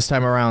them the first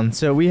time around,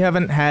 so we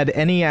haven't had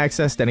any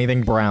access to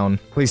anything brown.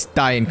 Please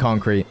die in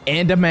concrete.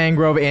 And a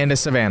mangrove and a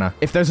savanna.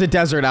 If there's a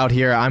desert out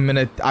here,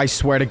 I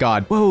swear to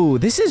God. Whoa,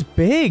 this is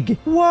big.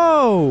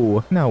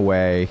 Whoa. No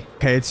way.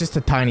 Okay, it's just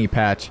a tiny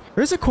patch.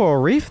 There's a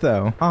coral reef,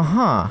 though.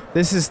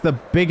 This is the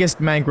biggest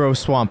mangrove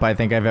swamp I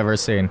think I've ever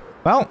seen.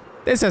 Well,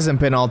 this hasn't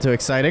been all too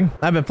exciting.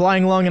 I've been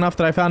flying long enough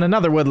that I found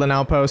another woodland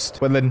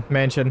outpost. Woodland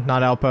mansion,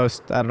 not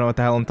outpost. I don't know what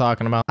the hell I'm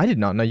talking about. I did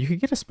not know you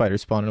could get a spider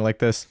spawner like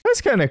this. That's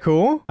kind of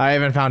cool. I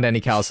haven't found any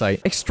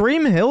calcite.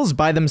 Extreme hills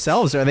by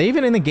themselves. Are they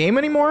even in the game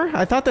anymore?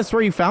 I thought that's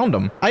where you found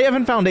them. I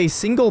haven't found a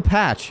single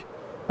patch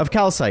of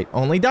calcite,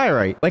 only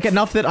diorite. Like,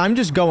 enough that I'm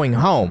just going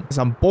home because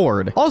I'm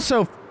bored.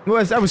 Also,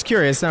 I was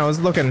curious, and I was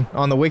looking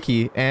on the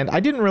wiki, and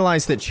I didn't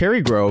realize that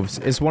cherry groves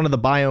is one of the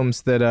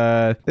biomes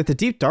that the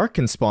deep dark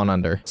can spawn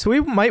under. So we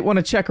might want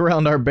to check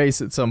around our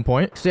base at some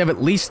point. So we have at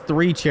least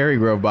 3 cherry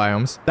grove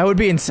biomes. That would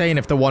be insane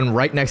if the one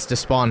right next to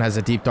spawn has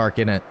a deep dark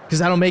in it, because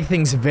that'll make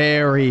things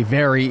very,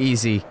 very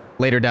easy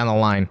later down the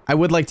line. I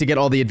would like to get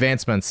all the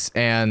advancements,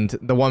 and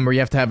the one where you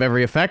have to have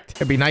every effect.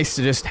 It'd be nice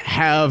to just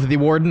have the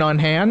warden on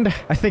hand.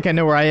 I think I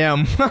know where I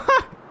am.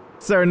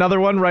 Is there another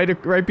one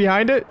right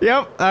behind it?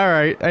 Yep. All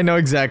right. I know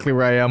exactly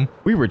where I am.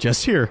 We were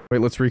just here. Wait,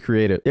 let's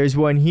recreate it. There's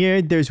one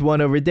here, there's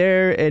one over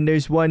there, and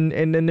there's one,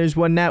 and then there's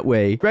one that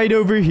way. Right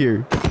over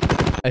here.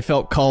 I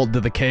felt called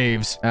to the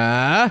caves.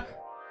 I'm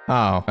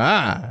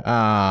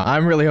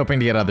really hoping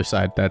to get other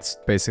side. That's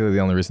basically the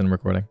only reason I'm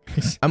recording.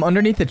 I'm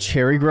underneath the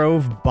cherry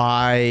grove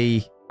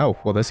by Oh,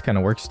 well, this kind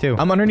of works too.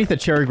 I'm underneath the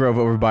cherry grove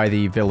over by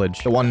the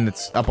village. The one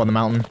that's up on the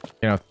mountain.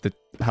 You know,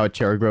 how a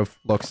cherry grove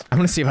looks. I'm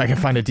gonna see if I can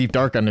find a deep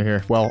dark under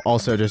here. Well,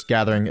 also just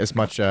gathering as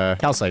much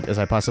calcite as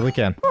I possibly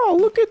can. Oh,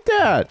 look at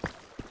that.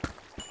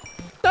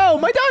 Oh,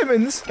 my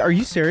diamonds! Are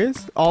you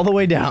serious? All the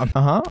way down.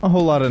 Uh-huh. A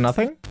whole lot of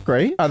nothing.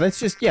 Great. Oh, that's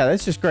just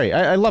great.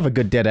 I love a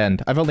good dead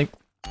end.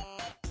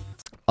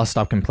 I'll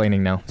stop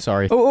complaining now.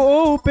 Sorry.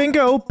 Oh,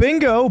 bingo,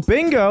 bingo,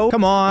 bingo.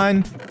 Come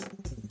on.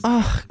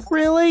 Ugh,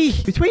 really?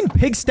 Between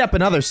pig step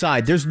and other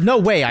side, there's no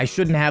way I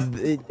shouldn't have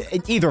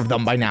either of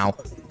them by now.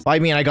 I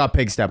mean, I got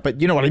pig step,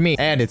 but you know what I mean.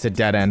 And it's a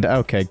dead end.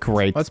 Okay,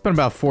 great. Well, it's been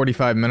about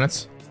 45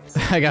 minutes.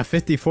 I got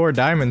 54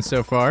 diamonds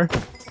so far.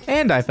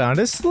 And I found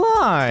a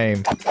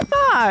slime.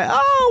 Hi.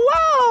 Oh,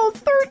 wow.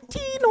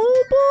 13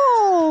 whole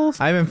balls.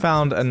 I haven't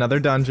found another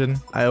dungeon.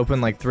 I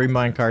opened like 3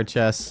 minecart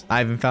chests. I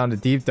haven't found a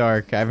deep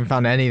dark. I haven't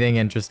found anything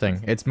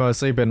interesting. It's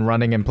mostly been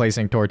running and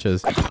placing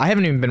torches. I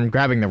haven't even been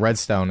grabbing the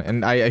redstone,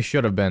 and I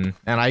should have been.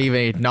 And I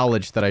even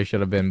acknowledged that I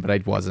should have been, but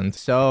I wasn't.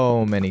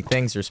 So many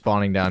things are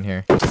spawning down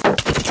here.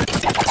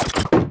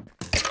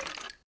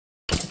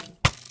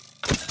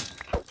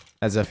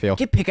 How's that feel?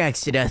 Get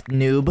pickaxe to death,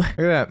 noob. Look at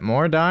that,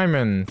 more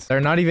diamonds.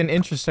 They're not even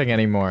interesting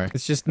anymore.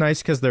 It's just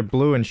nice because they're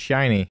blue and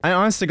shiny. I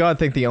honest to God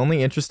think the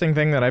only interesting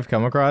thing that I've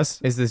come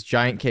across is this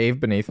giant cave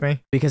beneath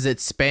me because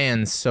it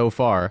spans so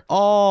far.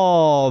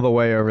 All the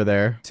way over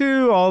there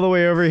to all the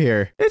way over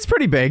here. It's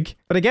pretty big.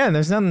 But again,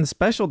 there's nothing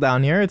special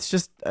down here. It's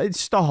just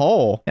a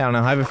hole. I don't know.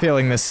 I have a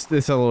feeling this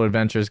little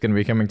adventure is going to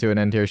be coming to an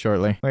end here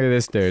shortly. Look at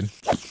this dude.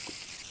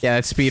 Yeah,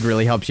 that speed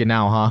really helps you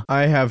now, huh?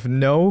 I have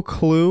no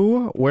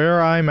clue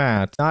where I'm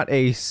at. Not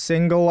a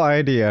single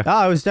idea.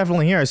 Ah, I was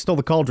definitely here. I stole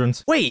the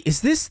cauldrons. Wait,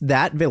 is this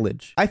that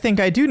village? I think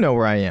I do know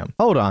where I am.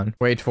 Hold on.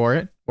 Wait for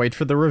it. Wait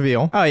for the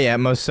reveal. Oh yeah, it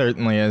most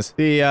certainly is.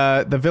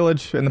 The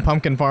village and the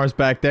pumpkin farm's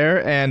back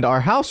there, and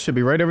our house should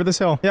be right over this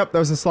hill. Yep, that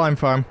was the slime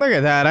farm. Look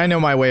at that. I know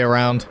my way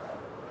around.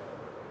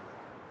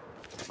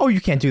 Oh,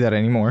 you can't do that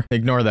anymore.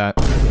 Ignore that.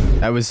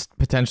 I was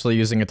potentially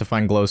using it to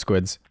find glow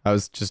squids. I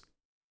was just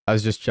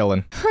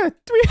chilling.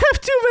 We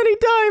have too many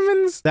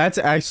diamonds. That's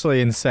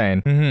actually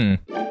insane. It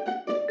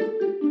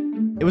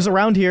was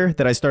around here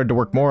that I started to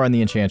work more on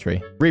the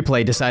enchantry.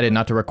 Replay decided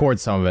not to record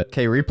some of it.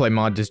 Okay, replay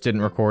mod just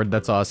didn't record.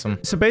 That's awesome.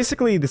 So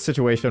basically the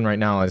situation right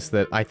now is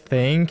that I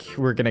think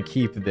we're gonna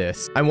keep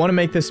this. I want to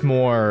make this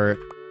more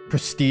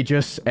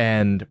prestigious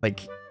and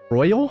like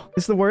royal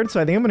is the word,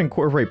 so I think I'm gonna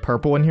incorporate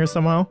purple in here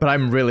somehow, but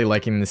I'm really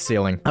liking the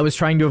ceiling. I was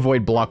trying to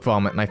avoid block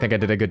vomit, and I think I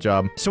did a good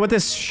job. So what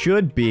this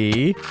should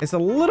be is a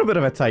little bit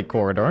of a tight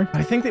corridor.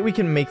 I think that we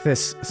can make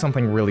this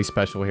something really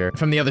special here.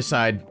 From the other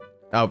side,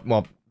 oh,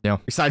 well, you know,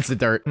 besides the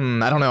dirt.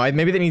 I don't know,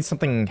 maybe they need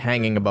something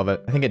hanging above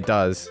it. I think it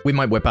does. We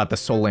might whip out the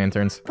soul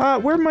lanterns.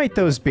 Where might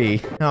those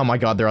be? Oh my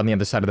god, they're on the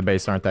other side of the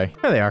base, aren't they?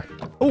 There they are.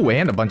 Oh,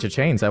 and a bunch of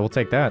chains. I will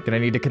take that. Gonna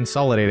need to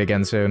consolidate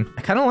again soon.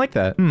 I kind of like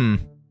that.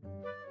 I'm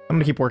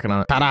gonna keep working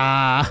on it.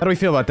 Ta-da! How do we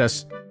feel about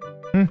this?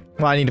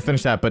 Well, I need to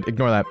finish that, but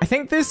ignore that. I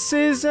think this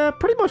is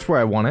pretty much where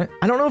I want it.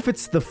 I don't know if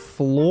it's the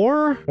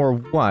floor or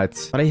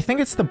what, but I think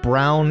it's the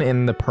brown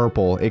and the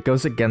purple. It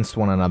goes against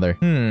one another.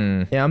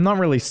 Yeah, I'm not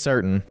really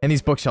certain. And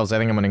these bookshelves, I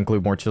think I'm gonna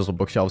include more chiseled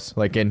bookshelves,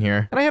 like in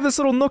here. And I have this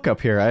little nook up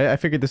here. I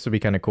figured this would be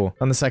kind of cool.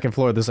 On the second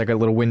floor, there's like a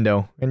little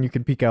window, and you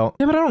can peek out.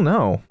 Yeah, but I don't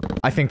know.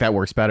 I think that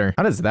works better.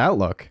 How does that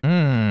look?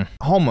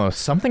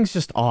 Almost. Something's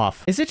just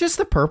off. Is it just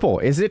the purple?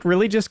 Is it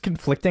really just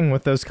conflicting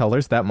with those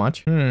colors that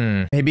much?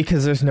 Maybe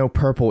because there's no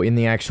purple in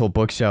the actual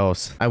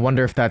bookshelves. I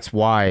wonder if that's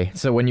why.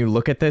 So when you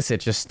look at this,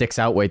 it just sticks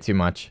out way too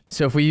much.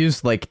 So if we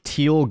use like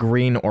teal,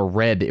 green, or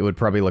red, it would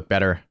probably look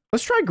better.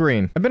 Let's try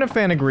green. I've been a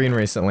fan of green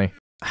recently.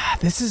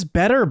 This is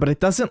better, but it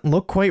doesn't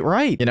look quite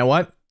right. You know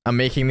what? I'm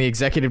making the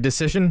executive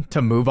decision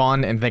to move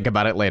on and think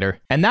about it later.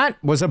 And that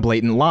was a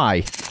blatant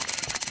lie.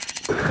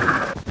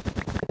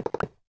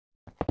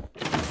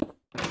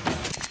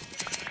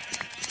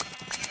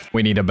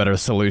 We need a better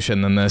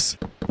solution than this.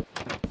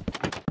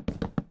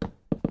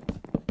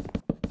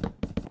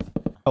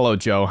 Hello,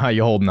 Joe. How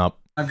you holding up?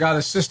 I've got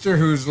a sister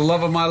who's the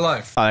love of my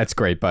life. Oh, that's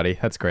great, buddy.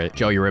 That's great.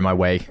 Joe, you're in my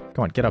way.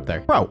 Come on, get up there.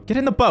 Bro, get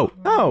in the boat.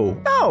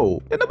 No,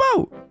 in the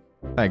boat.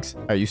 Thanks.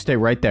 All right, you stay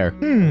right there.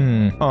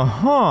 Where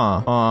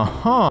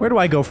do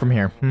I go from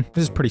here?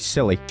 This is pretty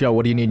silly. Joe,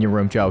 what do you need in your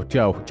room? Joe,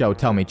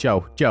 tell me.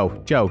 Joe.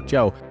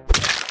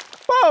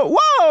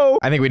 Whoa!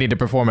 I think we need to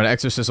perform an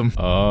exorcism.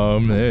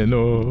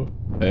 Ameno.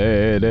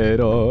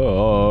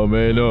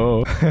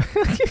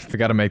 We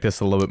gotta make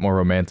this a little bit more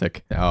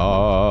romantic.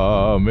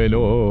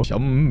 Ameno.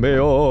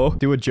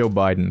 Do a Joe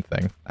Biden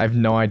thing. I have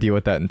no idea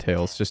what that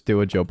entails. Just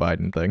do a Joe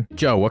Biden thing.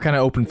 Joe, what kind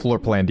of open floor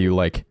plan do you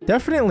like?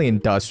 Definitely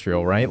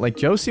industrial, right? Like,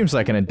 Joe seems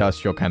like an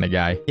industrial kind of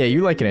guy. Yeah,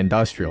 you like an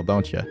industrial,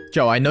 don't you?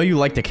 Joe, I know you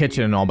like the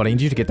kitchen and all, but I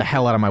need you to get the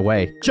hell out of my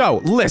way. Joe,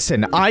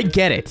 listen, I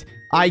get it.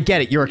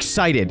 You're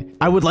excited.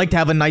 I would like to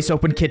have a nice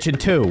open kitchen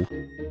too.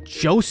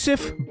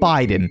 Joseph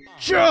Biden.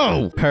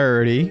 Joe!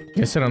 Purdy.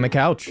 You sit on the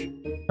couch.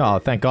 Oh,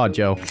 thank God,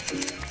 Joe.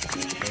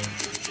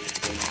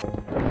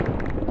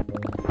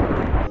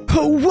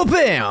 Oh,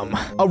 bam!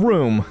 A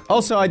room.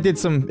 Also, I did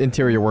some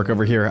interior work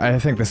over here. I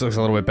think this looks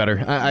a little bit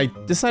better. I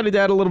decided to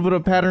add a little bit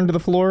of pattern to the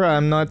floor.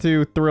 I'm not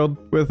too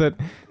thrilled with it.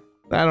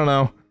 I don't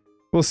know.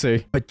 We'll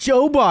see. But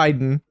Joe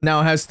Biden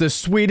now has the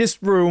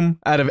sweetest room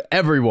out of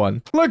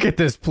everyone. Look at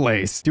this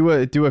place. Do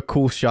a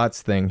cool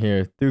shots thing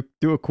here.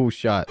 Do a cool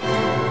shot.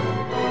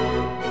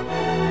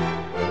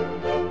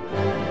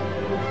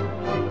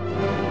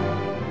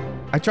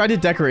 I tried to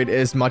decorate it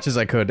as much as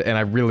I could, and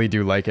I really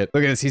do like it.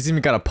 Look at this. He's even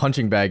got a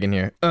punching bag in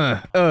here.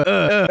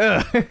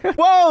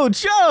 Whoa,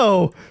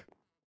 Joe!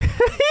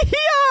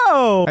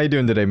 Yo! How you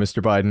doing today,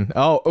 Mr. Biden?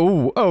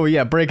 Oh,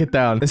 yeah, break it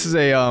down. This is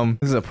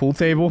a pool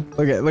table.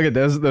 Look at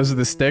those. Those are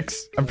the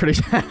sticks. I'm pretty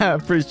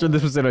sure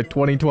this was in a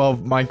 2012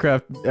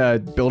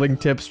 Minecraft building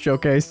tips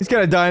showcase. He's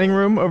got a dining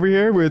room over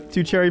here with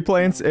 2 cherry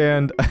plants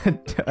and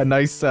a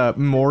nice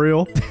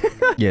memorial.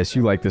 Yes,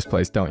 you like this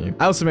place, don't you?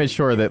 I also made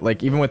sure that,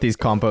 like, even with these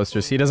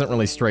composters, he doesn't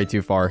really stray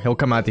too far. He'll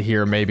come out to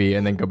here, maybe,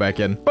 and then go back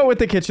in. But with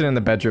the kitchen and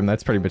the bedroom,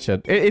 that's pretty much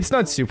it. It's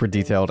not super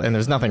detailed, and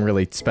there's nothing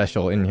really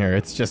special in here.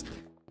 It's just,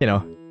 you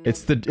know,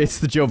 it's the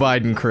Joe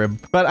Biden crib.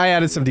 But I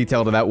added some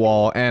detail to that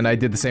wall, and I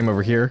did the same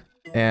over here.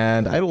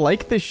 And I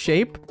like the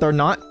shape. They're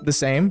not the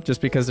same, just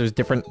because there's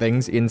different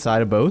things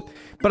inside of both.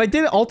 But I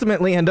did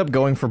ultimately end up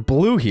going for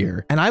blue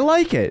here, and I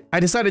like it. I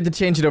decided to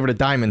change it over to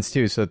diamonds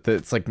too, so that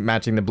it's like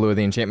matching the blue of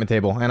the enchantment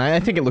table, and I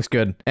think it looks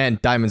good. And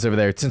diamonds over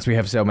there, since we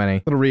have so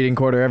many. Little reading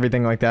quarter,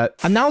 everything like that.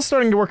 I'm now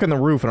starting to work on the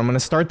roof, and I'm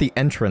gonna start the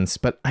entrance,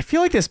 but I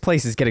feel like this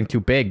place is getting too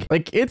big.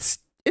 Like, it's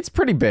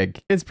pretty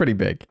big. It's pretty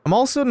big. I'm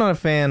also not a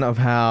fan of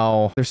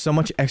how there's so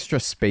much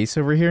extra space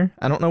over here.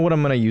 I don't know what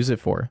I'm gonna use it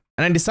for.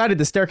 And I decided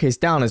the staircase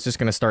down is just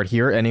gonna start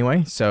here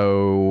anyway.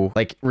 So,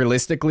 like,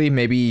 realistically,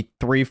 maybe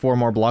 3-4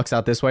 more blocks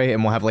out this way,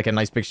 and we'll have like a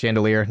nice big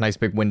chandelier, nice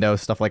big window,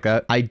 stuff like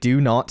that. I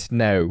do not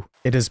know.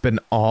 It has been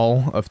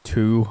all of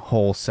 2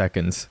 whole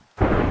seconds.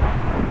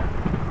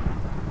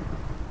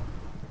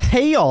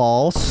 Hey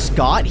y'all,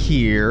 Scott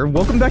here.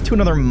 Welcome back to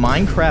another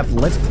Minecraft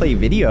Let's Play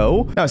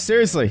video. No,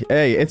 seriously,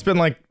 hey, it's been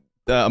like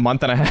a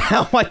month and a half.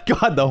 Oh my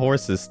god, the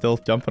horse is still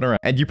jumping around.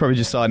 And you probably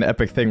just saw an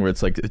epic thing where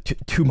it's like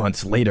 2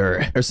 months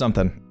later or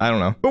something. I don't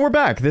know. But we're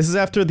back. This is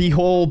after the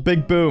whole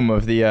big boom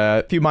of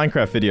the few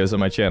Minecraft videos on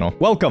my channel.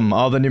 Welcome,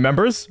 all the new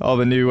members, all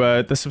the new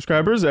the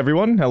subscribers,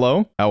 everyone.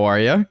 Hello. How are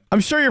you?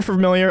 I'm sure you're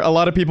familiar. A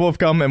lot of people have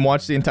come and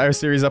watched the entire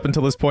series up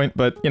until this point,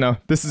 but you know,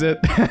 this is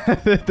it.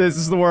 This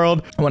is the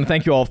world. I want to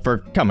thank you all for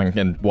coming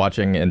and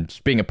watching and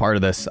just being a part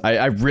of this.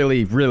 I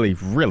really, really,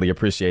 really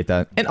appreciate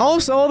that. And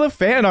also all the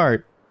fan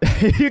art.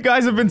 You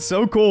guys have been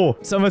so cool.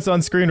 Some of it's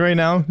on screen right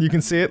now. You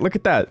can see it. Look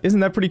at that. Isn't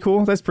that pretty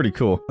cool? That's pretty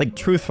cool. Like,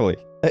 truthfully,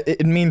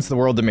 it means the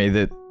world to me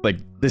that, like,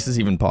 this is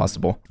even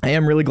possible. I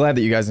am really glad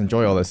that you guys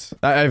enjoy all this.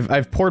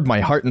 I've poured my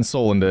heart and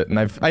soul into it, and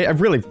I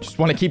really just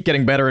want to keep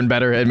getting better and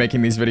better at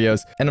making these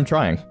videos, and I'm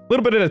trying. A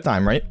little bit at a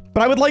time, right?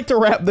 But I would like to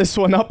wrap this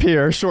one up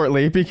here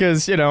shortly,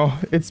 because, you know,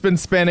 it's been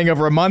spanning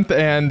over a month,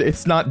 and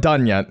it's not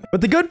done yet.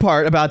 But the good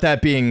part about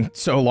that being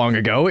so long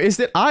ago is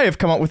that I have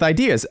come up with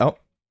ideas. Oh.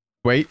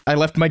 Wait, I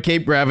left my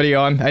cape gravity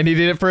on. I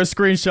needed it for a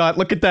screenshot.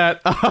 Look at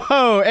that.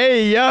 Oh,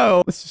 hey,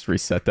 yo. Let's just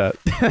reset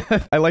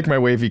that. I like my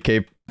wavy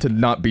cape to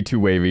not be too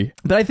wavy.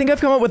 But I think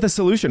I've come up with a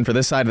solution for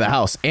this side of the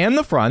house and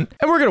the front,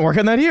 and we're gonna work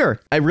on that here.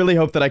 I really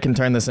hope that I can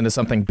turn this into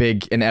something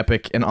big and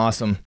epic and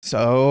awesome.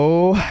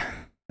 So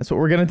that's what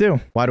we're gonna do.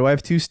 Why do I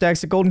have 2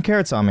 stacks of golden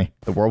carrots on me?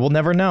 The world will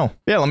never know.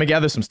 Yeah, let me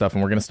gather some stuff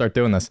and we're gonna start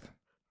doing this.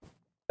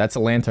 That's a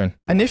lantern.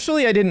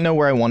 Initially, I didn't know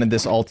where I wanted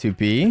this all to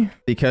be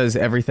because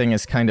everything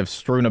is kind of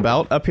strewn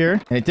about up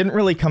here, and it didn't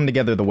really come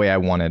together the way I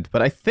wanted.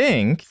 But I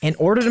think in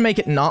order to make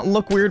it not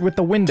look weird with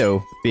the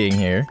window being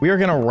here, we are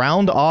going to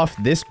round off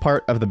this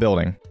part of the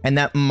building. And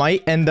that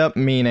might end up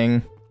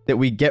meaning that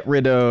we get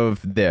rid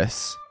of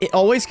this. It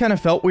always kind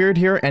of felt weird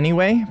here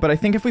anyway, but I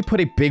think if we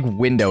put a big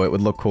window, it would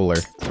look cooler.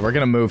 So we're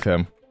going to move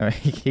him.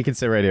 He can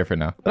sit right here for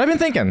now. But I've been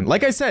thinking,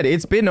 like I said,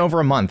 it's been over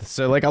a month,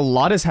 so like a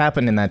lot has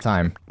happened in that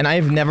time. And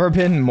I've never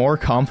been more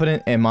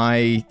confident in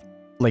my,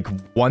 like,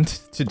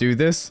 want to do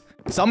this.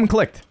 Something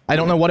clicked. I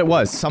don't know what it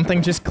was.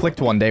 Something just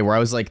clicked one day where I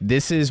was like,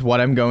 this is what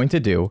I'm going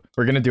to do.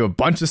 We're gonna do a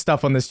bunch of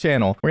stuff on this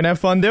channel. We're gonna have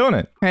fun doing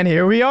it. And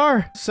here we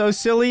are. So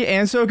silly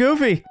and so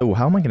goofy. Oh,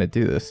 how am I gonna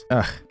do this?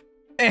 Ugh.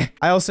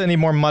 I also need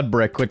more mud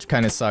brick, which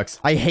kind of sucks.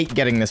 I hate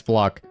getting this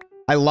block.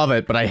 I love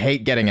it, but I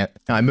hate getting it.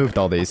 Oh, I moved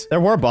all these.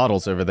 There were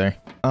bottles over there.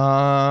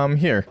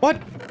 Here.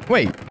 What?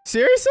 Wait,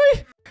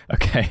 seriously?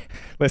 Okay,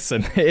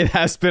 listen, it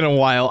has been a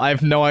while. I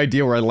have no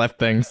idea where I left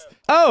things.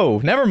 Oh,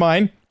 never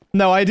mind.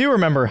 No, I do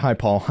remember. Hi,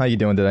 Paul. How you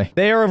doing today?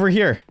 They are over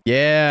here.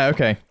 Yeah,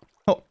 okay.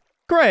 Oh,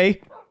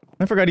 Gray.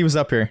 I forgot he was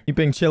up here. You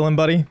been chilling,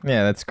 buddy?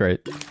 Yeah, that's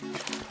great.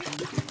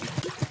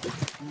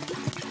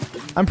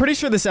 I'm pretty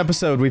sure this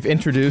episode we've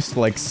introduced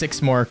like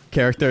 6 more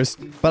characters,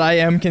 but I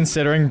am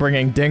considering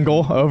bringing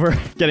Dingle over,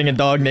 getting a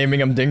dog, naming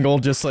him Dingle,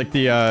 just like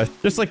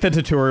the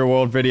tutorial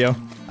world video.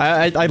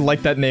 I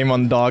like that name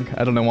on the dog.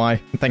 I don't know why.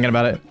 I'm thinking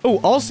about it. Oh,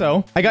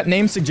 also, I got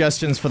name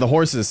suggestions for the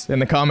horses in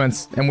the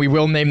comments, and we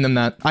will name them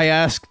that. I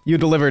asked, you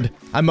delivered.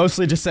 I'm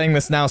mostly just saying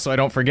this now so I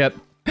don't forget.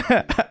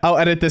 I'll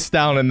edit this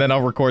down and then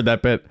I'll record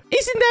that bit.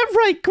 Isn't that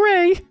right,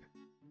 Gray?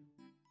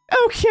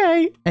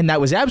 Okay. And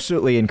that was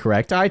absolutely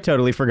incorrect. I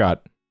totally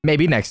forgot.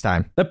 Maybe next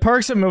time. The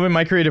perks of moving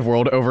my creative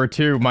world over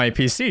to my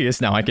PC is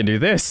now I can do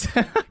this.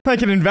 I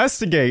can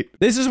investigate.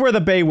 This is where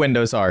the bay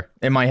windows are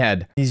in my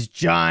head. These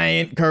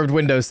giant curved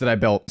windows that I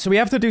built. So we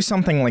have to do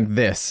something like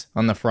this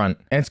on the front.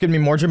 And it's going to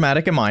be more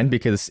dramatic in mine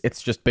because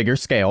it's just bigger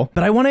scale.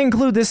 But I want to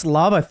include this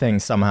lava thing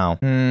somehow.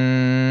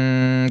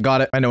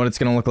 Got it. I know what it's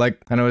going to look like.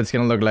 I know what it's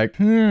going to look like.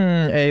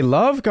 A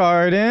love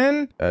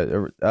garden.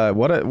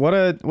 What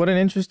an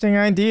interesting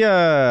idea.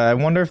 I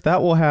wonder if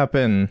that will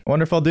happen. I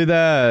wonder if I'll do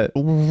that.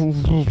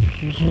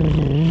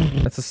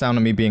 That's the sound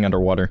of me being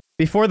underwater.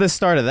 Before the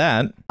start of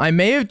that, I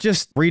may have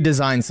just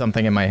redesigned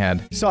something in my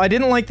head. So I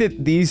didn't like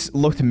that these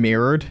looked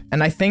mirrored,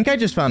 and I think I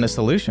just found a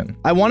solution.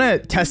 I want to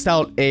test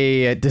out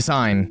a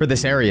design for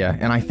this area,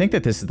 and I think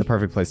that this is the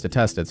perfect place to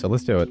test it, so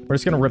let's do it. We're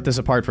just gonna rip this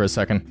apart for a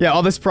second. Yeah,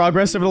 all this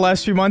progress over the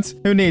last few months,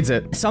 who needs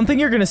it? Something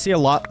you're gonna see a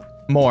lot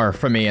more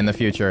from me in the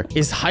future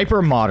is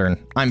hyper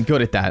modern. I'm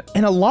good at that.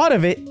 And a lot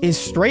of it is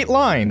straight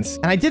lines.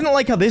 And I didn't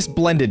like how this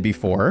blended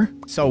before.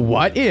 So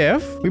what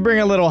if we bring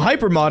a little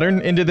hyper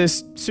modern into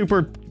this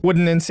super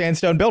wooden and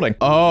sandstone building?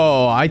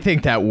 Oh, I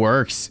think that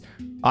works.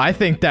 I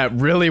think that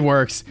really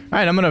works. All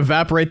right, I'm gonna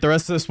evaporate the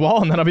rest of this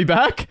wall and then I'll be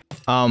back.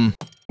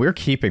 We're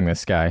keeping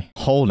this guy.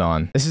 Hold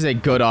on. This is a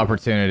good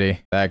opportunity.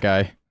 That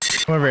guy.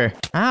 Come over here.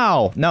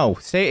 Ow. No,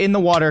 stay in the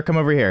water. Come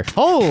over here.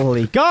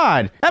 Holy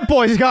God. That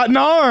boy's got an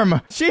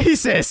arm.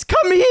 Jesus,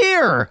 come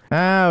here.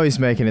 Oh, he's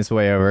making his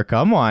way over.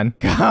 Come on.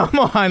 Come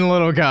on,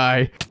 little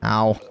guy.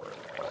 Ow.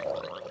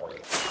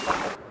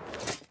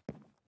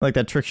 Like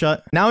that trick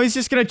shot. Now he's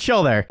just gonna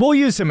chill there. We'll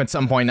use him at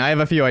some point. I have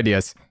a few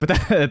ideas, but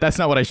that's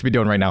not what I should be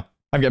doing right now.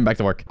 I'm getting back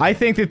to work. I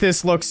think that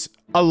this looks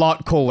a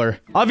lot cooler.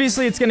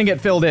 Obviously, it's gonna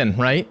get filled in,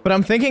 right? But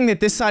I'm thinking that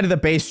this side of the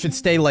base should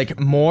stay, like,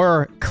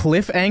 more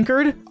cliff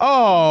anchored.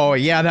 Oh,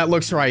 yeah, that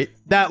looks right.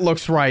 That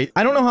looks right.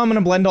 I don't know how I'm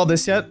gonna blend all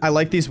this yet. I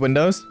like these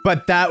windows,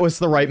 but that was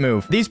the right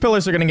move. These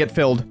pillars are gonna get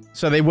filled,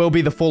 so they will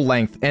be the full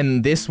length,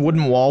 and this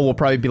wooden wall will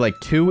probably be, like,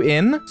 2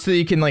 in, so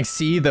you can, like,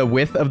 see the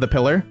width of the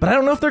pillar. But I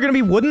don't know if they're gonna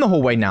be wooden the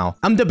whole way now.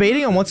 I'm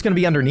debating on what's gonna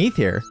be underneath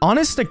here.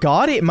 Honest to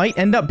God, it might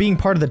end up being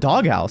part of the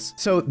doghouse.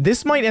 So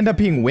this might end up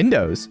being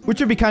windows, which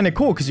would be kind of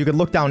cool, because you could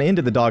look down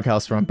into the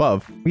doghouse from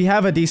above. We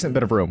have a decent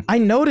bit of room. I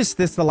noticed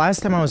this the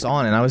last time I was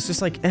on, and I was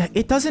just like,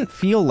 it doesn't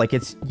feel like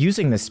it's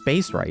using the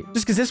space right.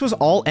 Just because this was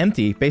all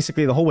empty,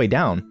 basically the whole way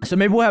down. So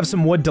maybe we'll have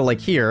some wood to, like,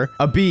 here,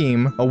 a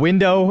beam, a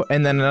window,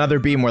 and then another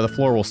beam where the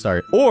floor will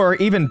start. Or,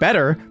 even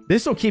better,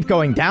 this will keep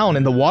going down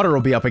and the water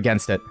will be up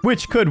against it,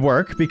 which could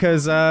work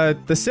because,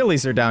 the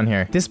sillies are down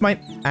here. This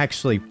might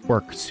actually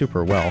work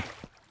super well.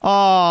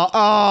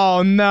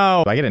 Oh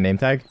no. Do I get a name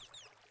tag?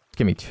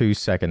 Give me 2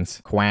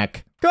 seconds.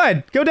 Quack.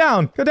 Good. Go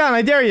down. Go down.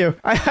 I dare you.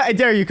 I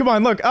dare you. Come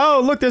on. Look.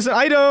 Oh, look. There's an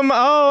item.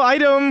 Oh,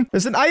 item.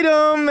 There's an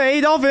item.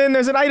 Hey, dolphin.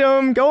 There's an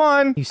item. Go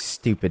on. You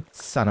stupid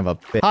son of a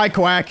bitch. Hi,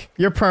 Quack.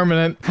 You're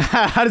permanent.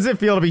 How does it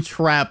feel to be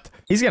trapped?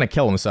 He's gonna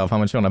kill himself. How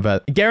much you wanna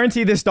bet?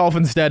 Guarantee this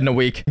dolphin's dead in a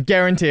week.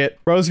 Guarantee it.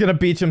 Bro's gonna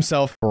beach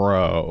himself.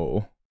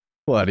 Bro.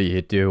 What are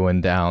you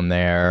doing down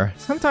there?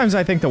 Sometimes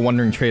I think the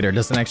Wandering Trader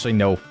doesn't actually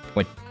know,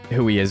 like,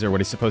 who he is or what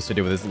he's supposed to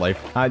do with his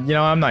life. You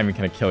know, I'm not even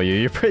gonna kill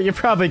you. You're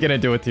probably gonna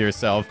do it to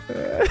yourself.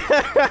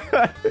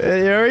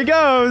 Here he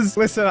goes.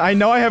 Listen, I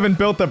know I haven't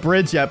built the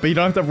bridge yet, but you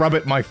don't have to rub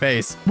it in my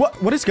face.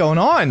 What is going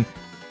on?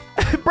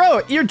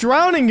 Bro, you're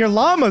drowning your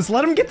llamas.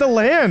 Let him get to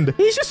land.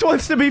 He just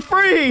wants to be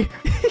free.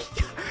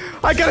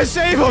 I gotta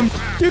save him.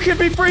 You can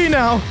be free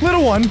now.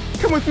 Little one,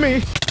 come with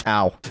me.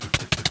 Ow.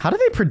 How do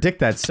they predict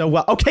that so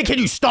well? Okay, can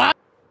you stop?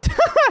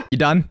 You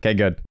done? Okay,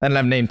 good. I don't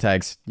have name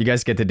tags. You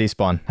guys get to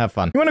despawn. Have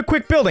fun. You want a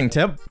quick building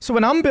tip? So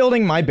when I'm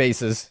building my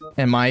bases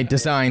and my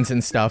designs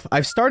and stuff,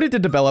 I've started to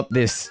develop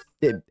this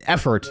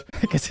effort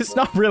because it's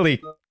not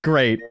really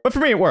great, but for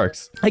me it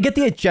works. I get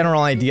the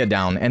general idea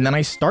down and then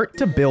I start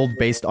to build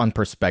based on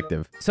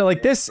perspective. So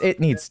like this, it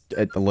needs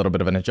a little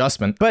bit of an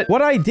adjustment, but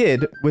what I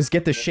did was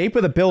get the shape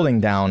of the building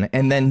down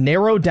and then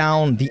narrow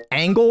down the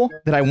angle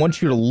that I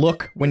want you to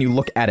look when you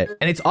look at it.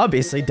 And it's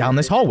obviously down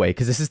this hallway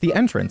because this is the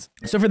entrance.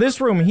 So for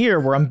this room here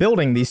where I'm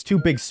building these 2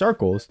 big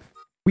circles,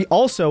 we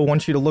also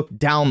want you to look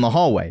down the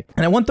hallway.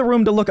 And I want the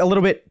room to look a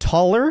little bit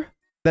taller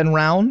than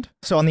round.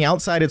 So on the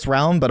outside it's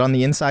round, but on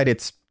the inside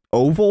it's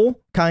oval,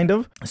 kind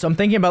of. So I'm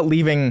thinking about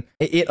leaving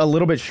it a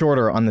little bit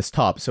shorter on this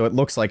top, so it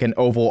looks like an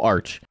oval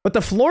arch. But the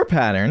floor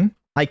pattern,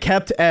 I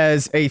kept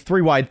as a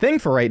 3 wide thing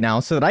for right now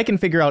so that I can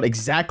figure out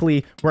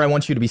exactly where I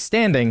want you to be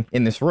standing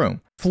in this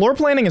room. Floor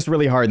planning is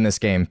really hard in this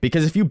game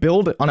because if you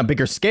build on a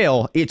bigger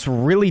scale, it's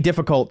really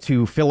difficult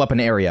to fill up an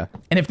area.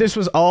 And if this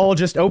was all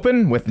just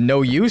open with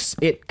no use,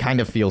 it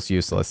kind of feels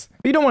useless.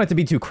 But you don't want it to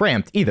be too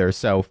cramped either,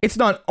 so it's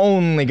not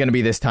only going to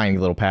be this tiny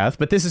little path,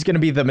 but this is going to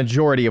be the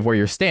majority of where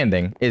you're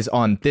standing is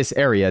on this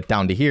area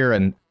down to here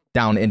and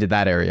down into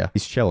that area.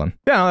 He's chilling.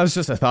 Yeah, that was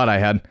just a thought I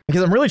had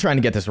because I'm really trying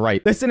to get this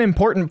right. It's an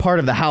important part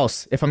of the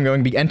house if I'm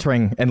going to be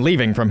entering and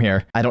leaving from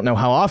here. I don't know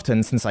how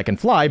often since I can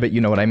fly, but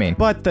you know what I mean.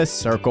 But the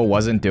circle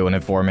wasn't doing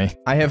it for me.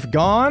 I have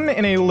gone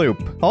in a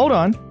loop. Hold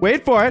on.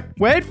 Wait for it.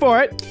 Wait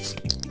for it.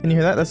 Can you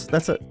hear that?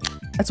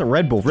 That's a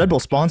Red Bull. Red Bull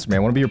sponsor me. I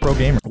want to be your pro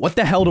gamer. What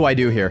the hell do I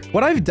do here?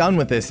 What I've done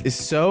with this is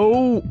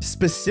so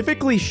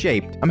specifically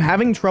shaped. I'm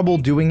having trouble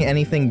doing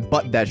anything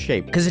but that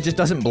shape because it just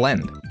doesn't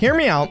blend. Hear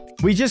me out.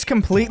 We just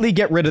completely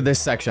get rid of this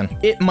section.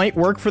 It might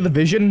work for the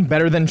vision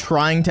better than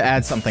trying to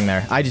add something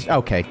there.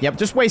 Okay. Yep.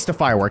 Just waste a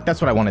firework. That's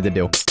what I wanted to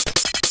do.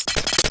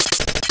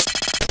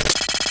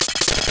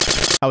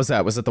 How was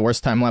that? Was it the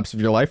worst time lapse of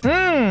your life?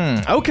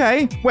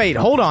 Okay. Wait,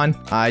 hold on.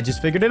 I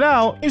just figured it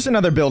out. Here's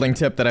another building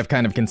tip that I've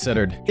kind of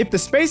considered. If the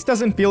space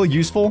doesn't feel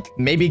useful,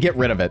 maybe get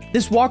rid of it.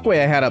 This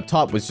walkway I had up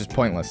top was just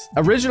pointless.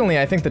 Originally,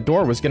 I think the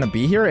door was gonna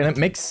be here, and it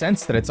makes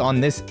sense that it's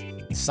on this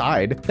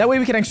side. That way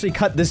we can actually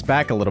cut this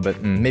back a little bit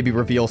and maybe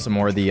reveal some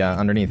more of the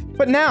underneath.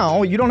 But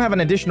now, you don't have an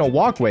additional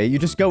walkway. You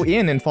just go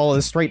in and follow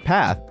the straight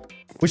path,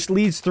 which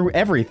leads through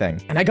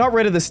everything. And I got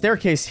rid of the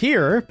staircase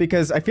here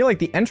because I feel like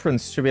the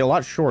entrance should be a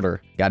lot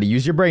shorter. Gotta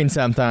use your brain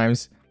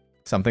sometimes.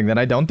 Something that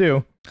I don't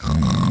do.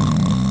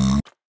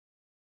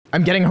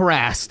 I'm getting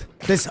harassed.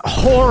 This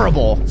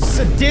horrible,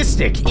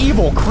 sadistic,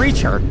 evil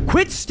creature.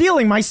 Quit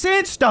stealing my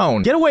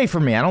sandstone. Get away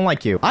from me. I don't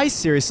like you. I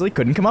seriously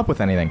couldn't come up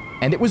with anything.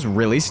 And it was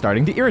really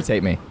starting to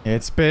irritate me.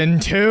 It's been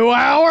 2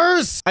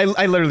 hours. I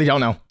literally don't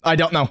know. I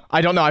don't know.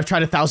 I've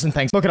tried 1,000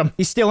 things. Look at him.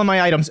 He's stealing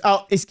my items.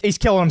 Oh, he's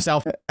killing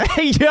himself.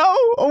 Hey, yo.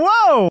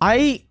 Whoa.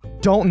 I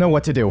don't know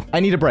what to do. I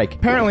need a break.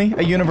 Apparently,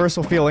 a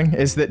universal feeling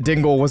is that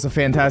Dingle was a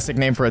fantastic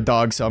name for a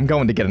dog, so I'm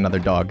going to get another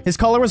dog. His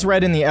color was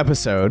red in the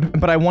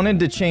episode, but I wanted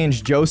to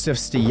change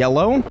Joseph's to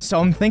yellow, so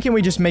I'm thinking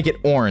we just make it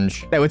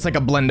orange. That way it's like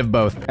a blend of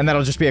both, and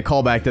that'll just be a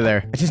callback to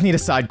there. I just need a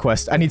side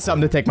quest. I need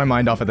something to take my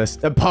mind off of this.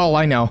 Paul,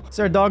 I know. Is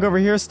there a dog over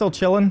here still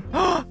chilling?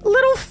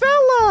 Little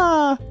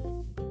fella!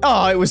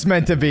 Oh, it was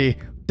meant to be.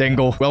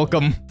 Dingle,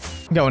 welcome.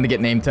 I'm going to get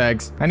name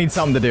tags. I need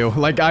something to do.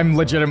 Like, I'm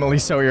legitimately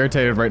so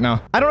irritated right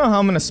now. I don't know how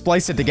I'm gonna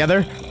splice it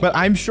together, but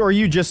I'm sure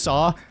you just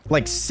saw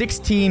like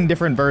 16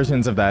 different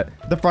versions of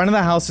that. The front of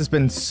the house has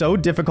been so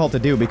difficult to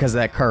do because of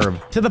that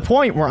curve, to the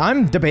point where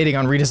I'm debating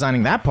on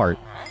redesigning that part.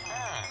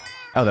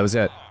 Oh, that was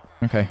it.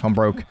 Okay, I'm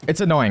broke.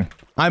 It's annoying.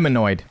 I'm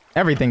annoyed.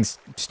 Everything's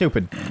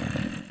stupid.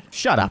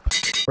 Shut up.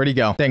 Where'd he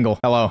go? Dingle.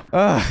 Hello.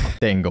 Ugh.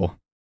 Dingle.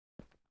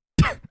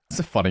 It's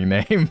a funny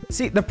name.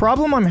 See, the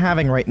problem I'm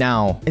having right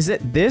now is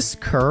that this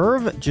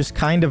curve just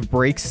kind of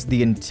breaks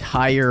the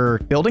entire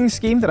building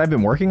scheme that I've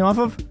been working off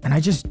of, and I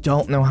just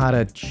don't know how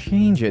to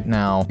change it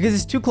now because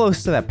it's too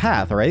close to that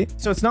path, right?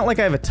 So it's not like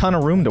I have a ton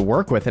of room to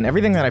work with, and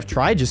everything that I've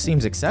tried just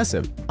seems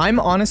excessive. I'm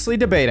honestly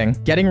debating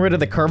getting rid of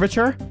the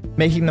curvature,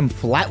 making them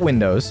flat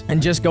windows,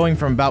 and just going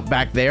from about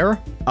back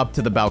there up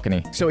to the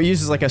balcony. So it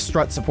uses like a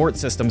strut support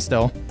system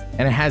still,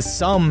 and it has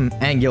some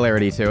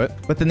angularity to it,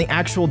 but then the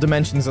actual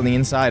dimensions on the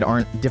inside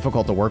aren't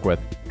difficult to work with.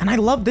 And I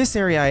love this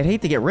area. I'd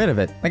hate to get rid of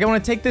it. Like, I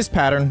want to take this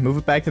pattern, move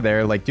it back to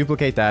there, like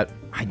duplicate that.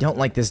 I don't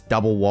like this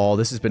double wall.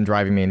 This has been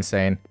driving me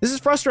insane. This is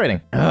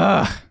frustrating.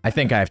 Ugh. I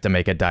think I have to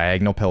make a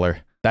diagonal pillar.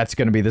 That's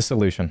gonna be the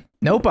solution.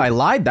 Nope, I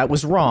lied. That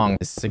was wrong.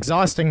 This is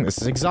exhausting.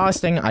 This is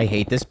exhausting. I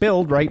hate this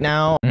build right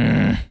now.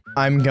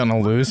 I'm gonna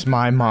lose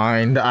my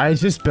mind. I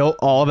just built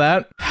all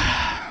that.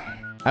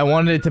 I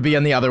wanted it to be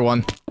on the other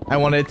one. I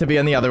wanted it to be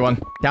on the other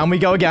one. Down we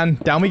go again.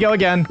 Down we go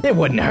again. It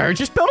wouldn't hurt.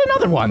 Just build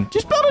another one.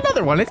 Just build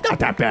another one. It's not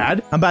that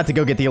bad. I'm about to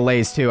go get the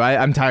allays too.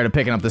 I'm tired of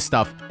picking up this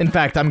stuff. In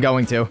fact, I'm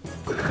going to.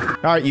 All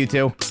right, you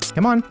two.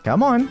 Come on.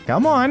 Come on.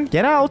 Come on.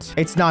 Get out.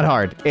 It's not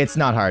hard. It's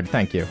not hard.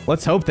 Thank you.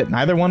 Let's hope that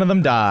neither one of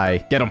them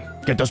die. Get them.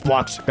 Get those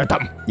blocks. Get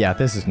them. Yeah,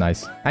 this is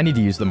nice. I need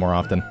to use them more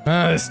often.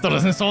 This still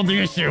doesn't solve the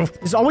issue.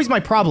 This is always my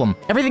problem.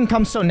 Everything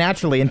comes so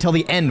naturally until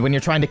the end when you're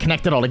trying to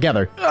connect it all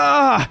together.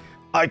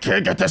 I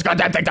can't get this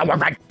goddamn thing to work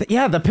right.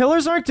 Yeah, the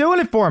pillars aren't doing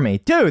it for me.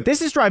 Dude,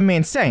 this is driving me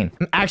insane.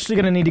 I'm actually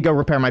gonna need to go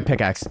repair my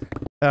pickaxe.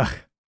 Ugh.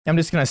 I'm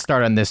just gonna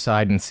start on this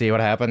side and see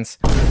what happens.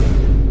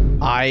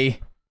 I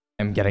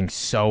am getting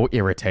so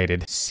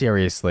irritated.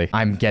 Seriously,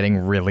 I'm getting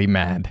really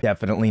mad.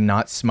 Definitely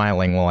not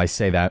smiling while I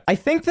say that. I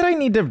think that I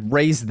need to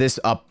raise this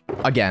up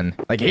again.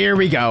 Like, here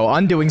we go,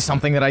 undoing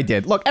something that I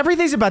did. Look,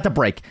 everything's about to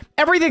break.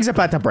 Everything's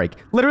about to break.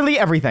 Literally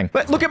everything.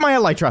 But look at my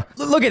elytra.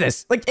 Look at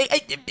this. Like,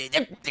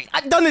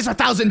 I've done this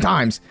 1,000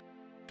 times.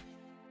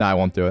 No, I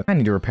won't do it. I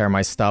need to repair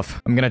my stuff.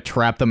 I'm gonna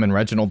trap them in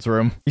Reginald's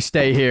room. You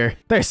stay here.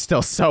 There's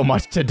still so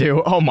much to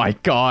do. Oh my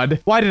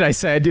god. Why did I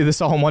say I'd do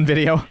this all in one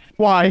video?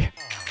 Why?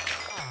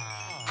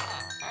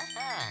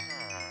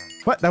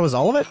 What? That was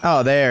all of it?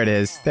 Oh, there it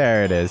is.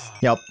 There it is.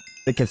 Yep.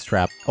 It gets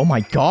trapped. Oh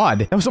my god.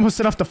 That was almost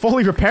enough to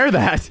fully repair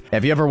that.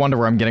 If you ever wonder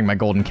where I'm getting my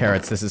golden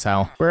carrots, this is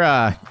how. We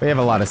have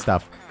a lot of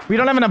stuff. We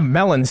don't have enough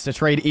melons to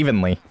trade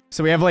evenly.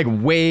 So we have like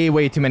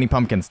way too many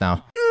pumpkins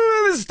now.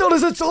 This still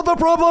doesn't solve the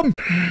problem.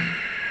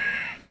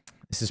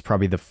 This is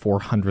probably the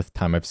 400th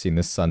time I've seen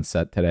this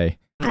sunset today.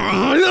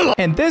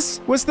 And this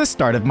was the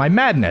start of my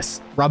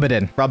madness. Rub it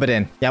in. Rub it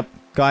in. Yep.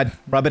 Go ahead.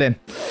 Rub it in.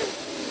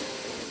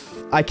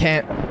 I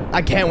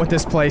can't with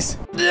this place.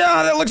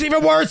 Yeah, that looks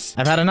even worse.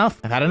 I've had enough.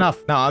 I've had enough.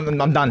 No,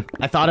 I'm done.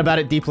 I thought about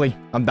it deeply.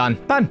 I'm done.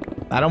 Done.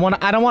 I don't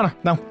wanna.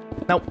 No,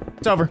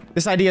 it's over.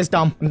 This idea is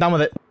dumb. I'm done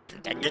with it.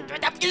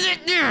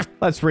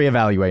 Let's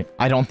reevaluate.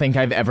 I don't think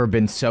I've ever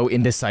been so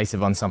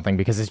indecisive on something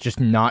because it's just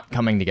not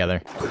coming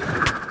together.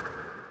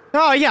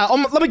 Oh, yeah.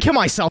 Let me kill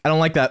myself. I don't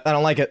like that. I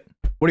don't like it.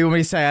 What do you want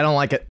me to say? I don't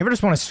like it. You ever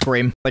just want to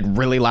scream? Like,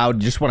 really loud?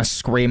 You just want to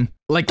scream?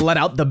 Like, let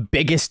out the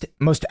biggest,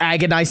 most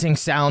agonizing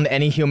sound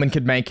any human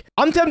could make?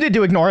 I'm tempted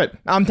to ignore it.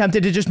 I'm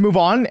tempted to just move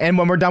on, and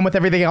when we're done with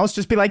everything else,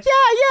 just be like,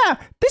 yeah,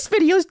 this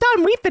video's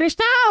done. We finished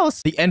the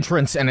house. The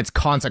entrance and its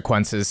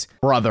consequences.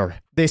 Brother,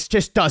 this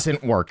just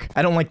doesn't work.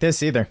 I don't like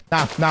this either.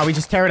 No, we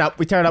just tear it up.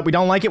 We tear it up. We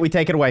don't like it. We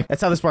take it away.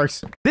 That's how this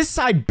works. This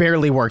side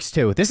barely works,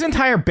 too. This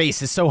entire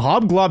base is so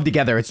hobglobbed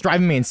together. It's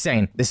driving me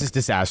insane. This is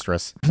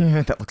disastrous.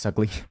 That looks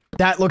ugly.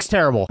 That looks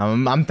terrible.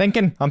 I'm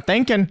thinking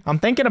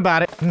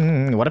about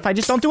it. What if I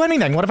just don't do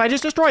anything? What if I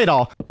just destroy it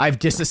all? I've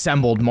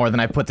disassembled more than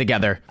I put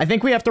together. I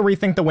think we have to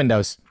rethink the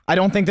windows. I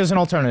don't think there's an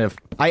alternative.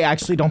 I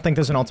actually don't think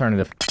there's an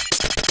alternative.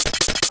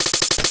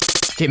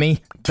 Give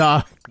me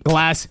the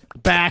glass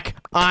back.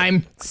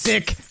 I'm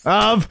sick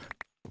of,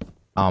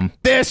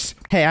 this.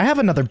 Hey, I have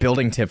another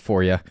building tip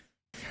for you.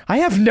 I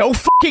have no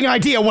fucking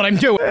idea what I'm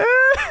doing.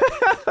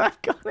 I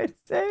got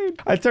insane.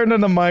 I turned on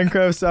the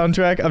Minecraft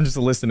soundtrack. I'm just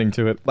listening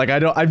to it. Like,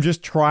 I'm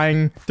just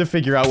trying to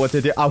figure out what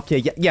to do.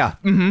 Okay, yeah.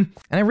 And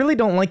I really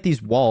don't like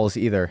these walls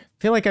either.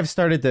 I feel like I've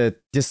started to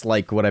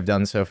dislike what I've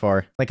done so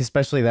far. Like,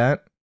 especially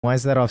that. Why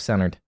is that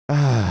off-centered?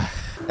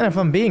 And if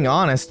I'm being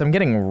honest, I'm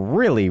getting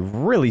really,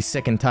 really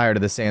sick and tired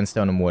of the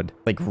sandstone and wood.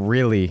 Like,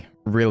 really,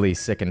 really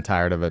sick and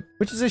tired of it.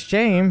 Which is a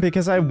shame,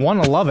 because I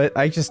want to love it.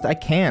 I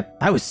can't.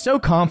 I was so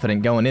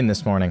confident going in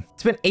this morning.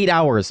 It's been 8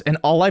 hours, and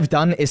all I've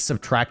done is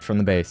subtract from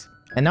the base.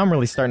 And now I'm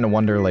really starting to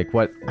wonder, like,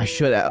 what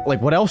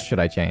else should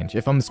I change?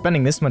 If I'm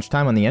spending this much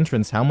time on the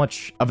entrance, how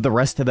much of the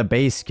rest of the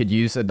base could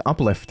use an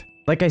uplift?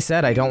 Like I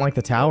said, I don't like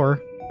the tower.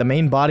 The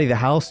main body of the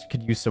house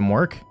could use some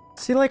work.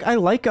 See, like, I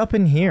like up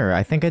in here.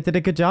 I think I did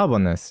a good job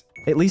on this.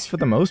 At least for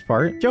the most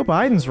part. Joe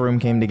Biden's room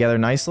came together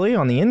nicely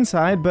on the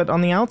inside, but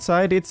on the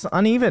outside, it's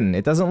uneven.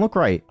 It doesn't look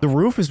right. The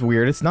roof is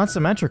weird. It's not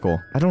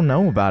symmetrical. I don't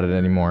know about it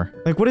anymore.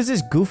 Like, what is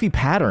this goofy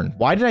pattern?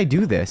 Why did I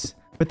do this?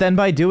 But then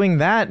by doing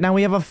that, now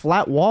we have a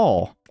flat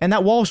wall. And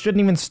that wall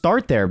shouldn't even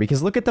start there,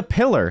 because look at the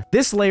pillar.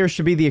 This layer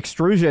should be the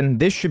extrusion.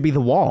 This should be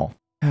the wall.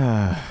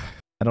 I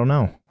don't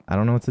know. I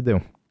don't know what to do.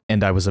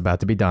 And I was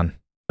about to be done.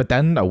 But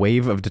then a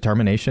wave of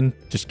determination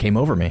just came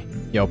over me.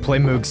 Yo, play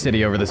Moog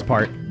City over this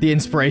part. The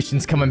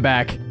inspiration's coming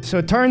back. So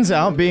it turns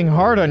out being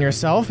hard on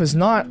yourself is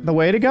not the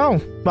way to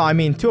go. Well, I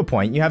mean, to a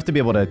point. You have to be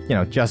able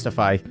to,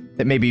 justify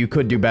that maybe you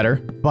could do better.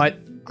 But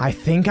I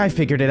think I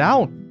figured it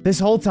out. This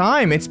whole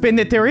time, it's been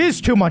that there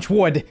is too much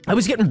wood. I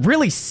was getting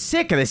really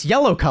sick of this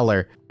yellow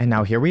color. And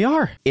now here we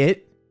are.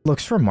 It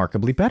looks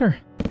remarkably better.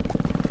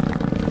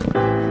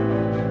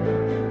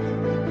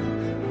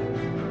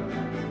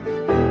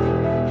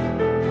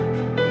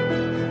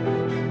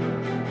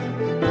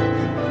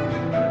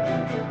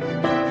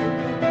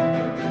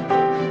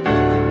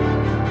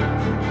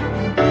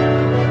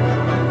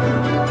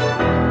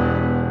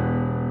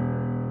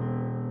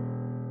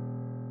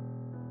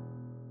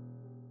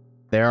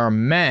 There are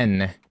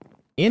men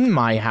in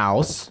my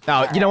house.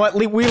 Now, you know what?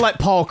 We let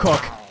Paul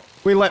cook.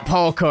 We let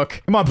Paul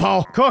cook. Come on,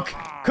 Paul. Cook.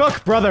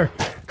 Cook, brother.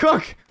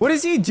 Cook. What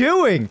is he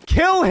doing?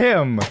 Kill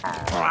him.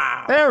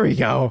 There we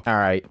go. All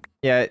right.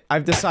 Yeah,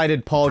 I've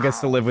decided Paul gets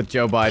to live with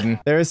Joe Biden.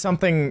 There is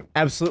something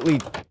absolutely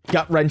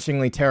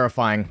gut-wrenchingly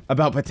terrifying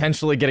about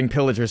potentially getting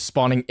pillagers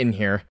spawning in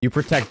here. You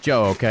protect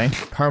Joe, okay?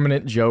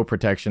 Permanent Joe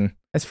protection.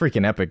 That's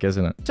freaking epic,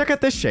 isn't it? Check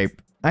out this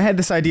shape. I had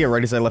this idea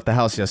right as I left the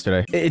house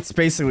yesterday. It's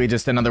basically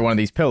just another one of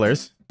these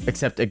pillars,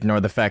 except ignore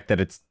the fact that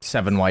it's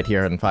 7 wide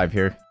here and 5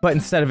 here. But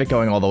instead of it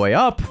going all the way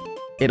up,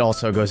 it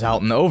also goes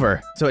out and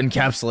over. So it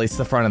encapsulates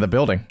the front of the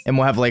building. And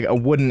we'll have like a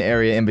wooden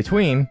area in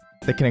between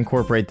that can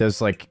incorporate those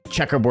like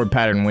checkerboard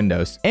pattern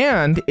windows.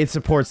 And it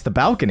supports the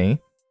balcony,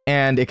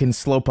 and it can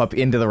slope up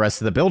into the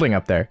rest of the building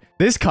up there.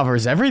 This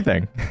covers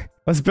everything.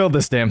 Let's build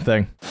this damn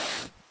thing.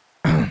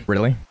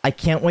 Really? I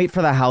can't wait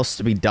for the house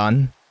to be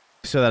done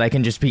so that I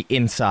can just be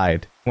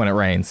inside when it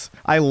rains.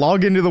 I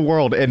log into the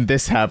world and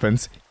this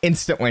happens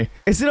instantly.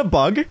 Is it a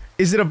bug?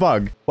 Is it a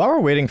bug? While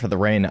we're waiting for the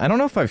rain, I don't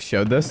know if I've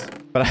showed this,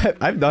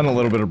 but I've done a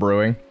little bit of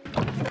brewing.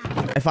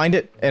 I find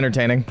it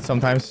entertaining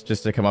sometimes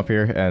just to come up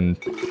here and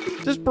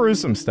just brew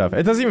some stuff.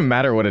 It doesn't even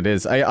matter what it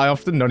is. I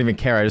often don't even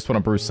care. I just want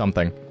to brew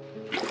something.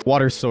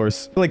 Water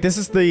source. Like, this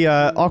is the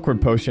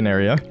awkward potion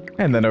area.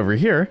 And then over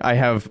here, I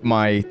have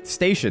my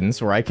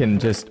stations where I can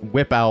just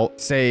whip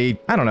out, say,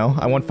 I don't know,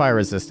 I want fire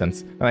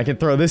resistance. And I can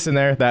throw this in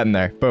there, that in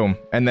there. Boom.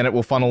 And then it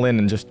will funnel in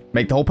and just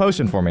make the whole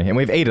potion for me. And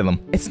we have 8 of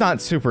them. It's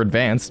not super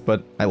advanced,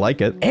 but I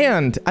like it.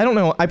 And I don't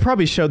know, I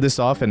probably showed this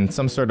off in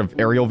some sort of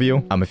aerial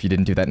view, if you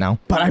didn't do that now.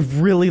 But I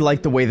really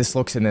like the way this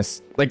looks in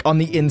this, like, on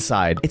the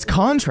inside. It's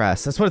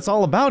contrast. That's what it's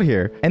all about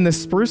here. And the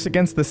spruce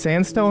against the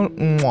sandstone,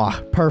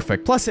 mwah,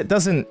 perfect. Plus, it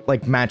doesn't,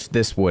 like, match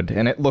this wood.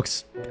 And it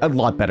looks a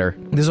lot better.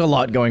 There's a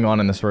lot going on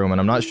in this room,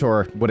 and I'm not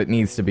sure what it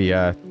needs to be,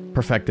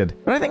 perfected.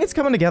 But I think it's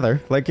coming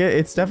together. Like,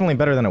 it's definitely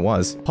better than it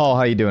was. Paul,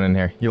 how you doing in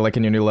here? You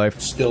liking your new life?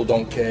 Still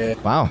don't care.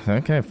 Wow,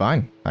 okay,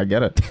 fine. I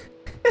get it.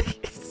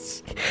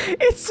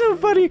 It's so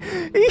funny.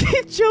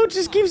 Joe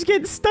just keeps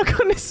getting stuck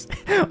on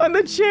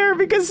the chair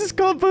because his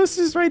goalpost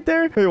is right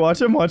there. Hey,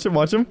 watch him, watch him,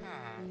 watch him.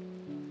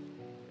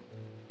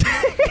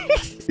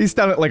 He's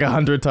done it like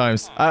 100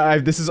 times.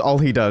 This is all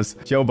he does.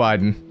 Joe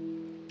Biden.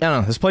 I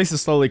don't know, this place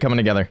is slowly coming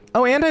together.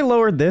 Oh, and I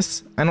lowered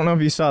this. I don't know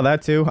if you saw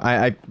that too.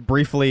 I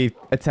briefly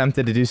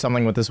attempted to do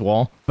something with this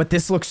wall, but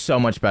this looks so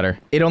much better.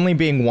 It only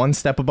being one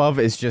step above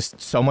is just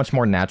so much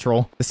more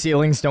natural. The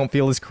ceilings don't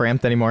feel as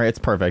cramped anymore. It's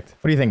perfect.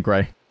 What do you think,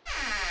 Gray?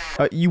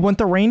 You want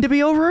the rain to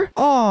be over?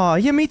 Aw,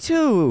 yeah, me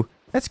too.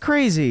 That's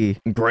crazy.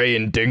 Gray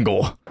and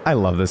Dingle. I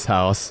love this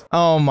house.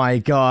 Oh my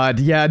god.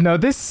 Yeah, no,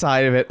 this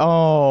side of it.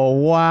 Oh,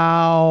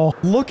 wow.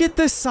 Look at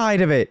this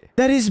side of it.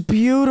 That is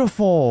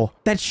beautiful.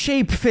 That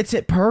shape fits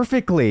it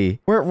perfectly.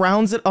 Where it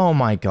rounds it. Oh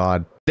my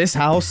god. This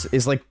house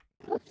is like...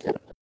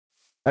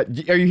 are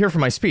you here for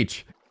my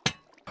speech?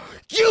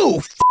 You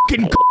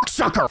fucking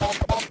cocksucker!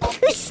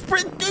 He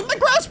sprint the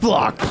grass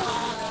block!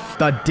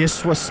 The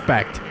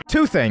disrespect.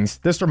 Two things.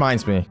 This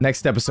reminds me.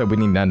 Next episode, we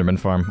need an Enderman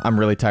farm. I'm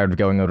really tired of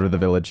going over to the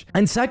village.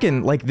 And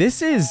second, like,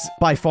 this is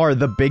by far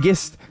the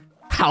biggest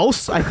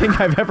house I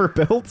think I've ever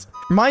built.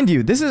 Mind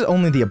you, this is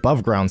only the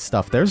above ground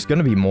stuff. There's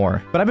gonna be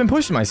more. But I've been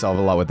pushing myself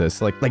a lot with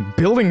this. Like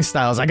building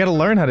styles. I gotta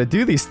learn how to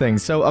do these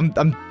things. So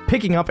I'm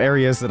picking up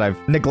areas that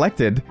I've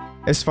neglected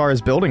as far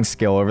as building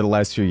skill over the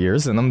last few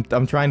years, and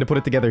I'm trying to put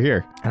it together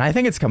here. And I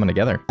think it's coming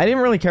together. I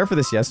didn't really care for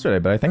this yesterday,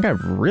 but I think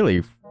I've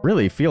really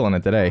feeling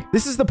it today.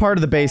 This is the part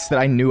of the base that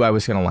I knew I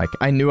was gonna like.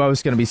 I knew I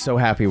was gonna be so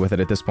happy with it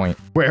at this point,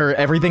 where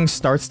everything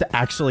starts to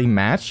actually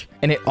match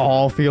and it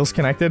all feels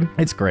connected.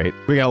 It's great.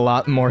 We got a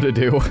lot more to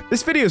do.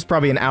 This video is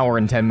probably an hour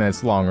and 10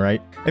 minutes long,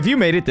 right? If you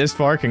made it this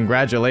far,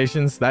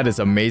 congratulations. That is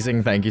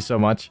amazing. Thank you so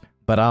much.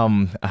 But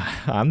I'm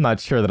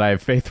not sure that I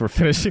have faith for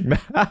finishing the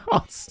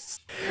house.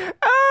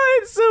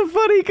 It's so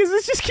funny because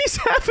it just keeps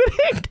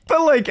happening.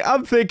 But like,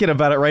 I'm thinking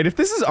about it, right? If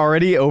this is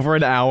already over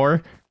an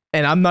hour,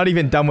 and I'm not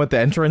even done with the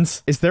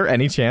entrance, is there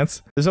any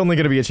chance? There's only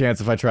gonna be a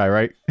chance if I try,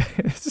 right?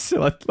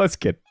 So let's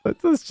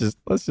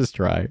just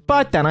try.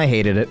 But then I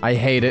hated it. I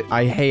hate it.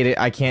 I hate it.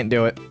 I can't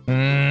do it.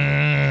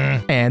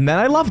 And then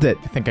I loved it.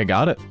 I think I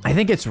got it. I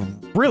think it's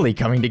really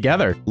coming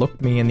together.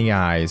 Look me in the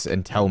eyes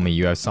and tell me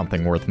you have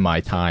something worth my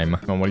time.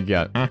 Oh, what do you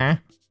got?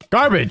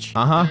 Garbage.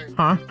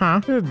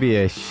 It would be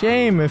a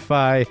shame if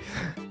I...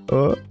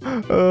 No,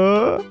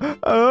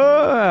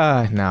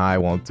 I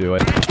won't do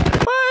it.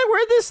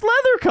 Where'd this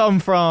leather come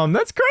from?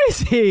 That's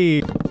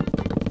crazy.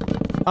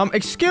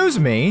 Excuse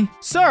me?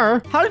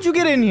 Sir, how did you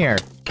get in here?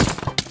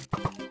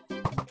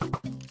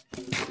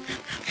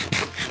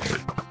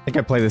 Think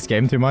I play this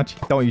game too much?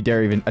 Don't you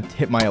dare even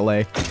hit my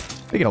LA.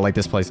 We gotta light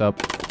this place up.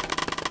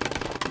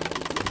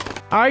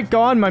 Alright,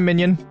 go on, my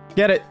minion.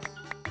 Get it.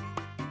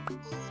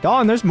 Go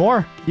on, there's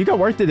more. You got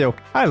work to do.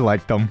 I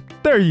like them.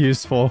 They're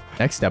useful.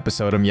 Next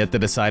episode, I'm yet to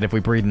decide if we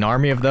breed an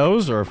army of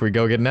those or if we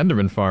go get an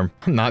Enderman farm.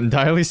 I'm not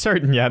entirely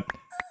certain yet.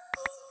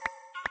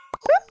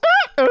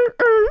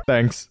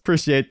 Thanks.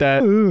 Appreciate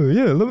that.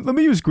 Yeah, let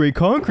me use gray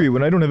concrete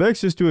when I don't have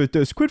access to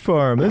a squid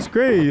farm. That's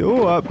great.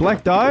 Oh,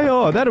 black dye?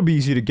 Oh, that'll be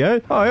easy to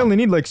get. Oh, I only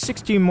need like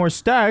 16 more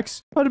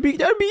stacks. Oh, that'd be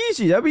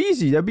easy. That'd be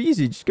easy. That'd be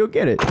easy. Just go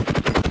get it.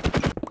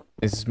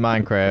 This is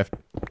Minecraft.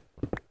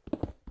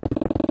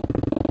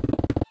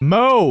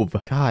 Move!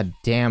 God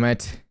damn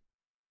it.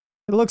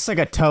 It looks like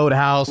a toad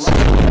house.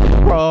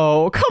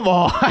 Bro, come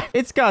on.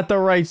 It's got the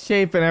right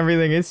shape and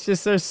everything. It's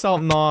just there's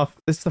something off.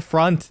 It's the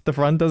front. The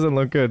front doesn't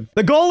look good.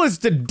 The goal is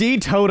to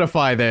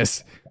de-toadify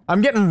this.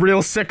 I'm getting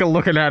real sick of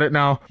looking at it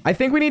now. I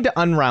think we need to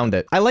unround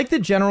it. I like the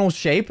general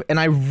shape, and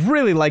I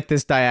really like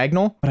this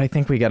diagonal, but I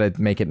think we gotta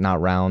make it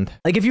not round.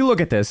 Like, if you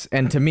look at this,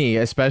 and to me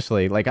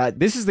especially, like,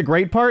 this is the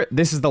great part,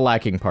 this is the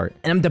lacking part.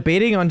 And I'm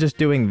debating on just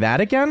doing that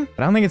again,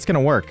 but I don't think it's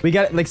gonna work. We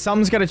got, like,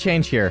 something's gotta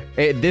change here.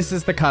 This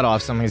is the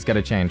cutoff, something's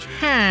gotta change.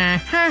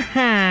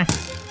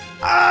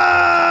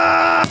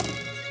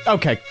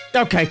 Okay.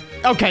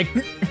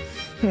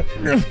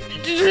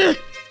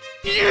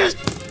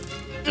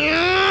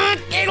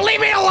 Leave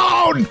me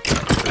alone!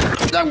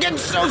 I'm getting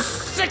so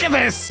sick of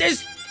this!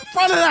 It's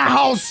front of the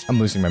house! I'm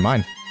losing my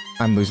mind.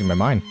 It's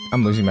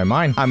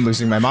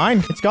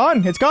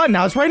gone.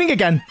 Now it's raining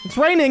again. It's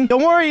raining.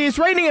 Don't worry, it's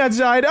raining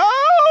outside.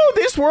 Oh,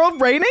 this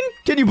world raining?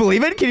 Can you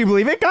believe it?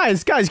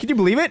 Guys, can you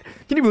believe it?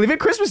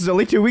 Christmas is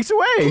only 2 weeks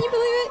away. Can you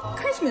believe it?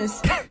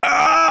 Christmas.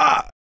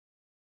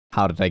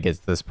 How did I get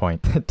to this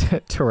point?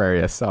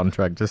 Terraria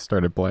soundtrack just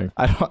started playing.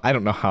 I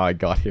don't know how I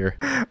got here.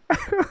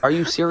 Are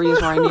you serious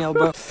right now,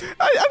 bro?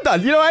 I'm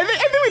done. You know, I think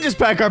we just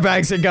pack our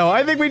bags and go.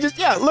 I think we just,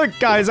 yeah, look,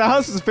 guys, the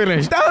house is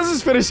finished. The house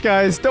is finished,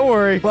 guys. Don't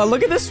worry. Well,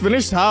 look at this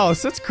finished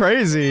house. That's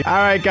crazy. All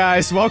right,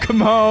 guys,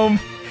 welcome home.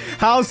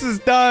 House is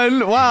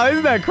done. Wow,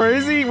 isn't that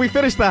crazy? We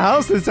finished the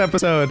house this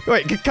episode.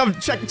 Wait, come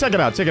check it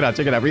out.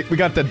 We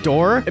got the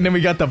door, and then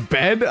we got the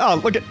bed. Oh,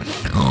 look at.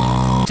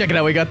 Check it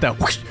out. We got the.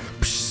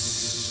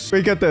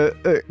 We got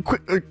the,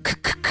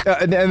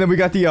 and then we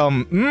got the,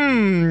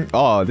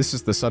 oh, this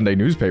is the Sunday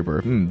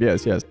newspaper.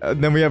 Yes, yes.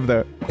 And then we have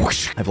the,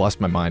 I've lost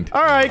my mind.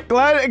 All right,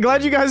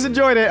 glad you guys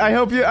enjoyed it. I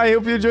hope you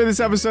enjoyed this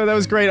episode. That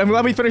was great. I'm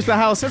glad we finished the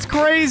house. That's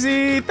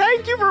crazy.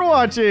 Thank you for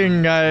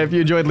watching. If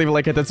you enjoyed, leave a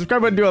like, hit that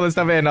subscribe button, do all this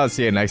stuff, and I'll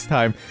see you next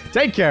time.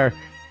 Take care.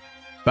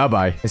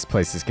 Bye-bye. This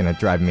place is gonna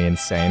drive me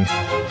insane.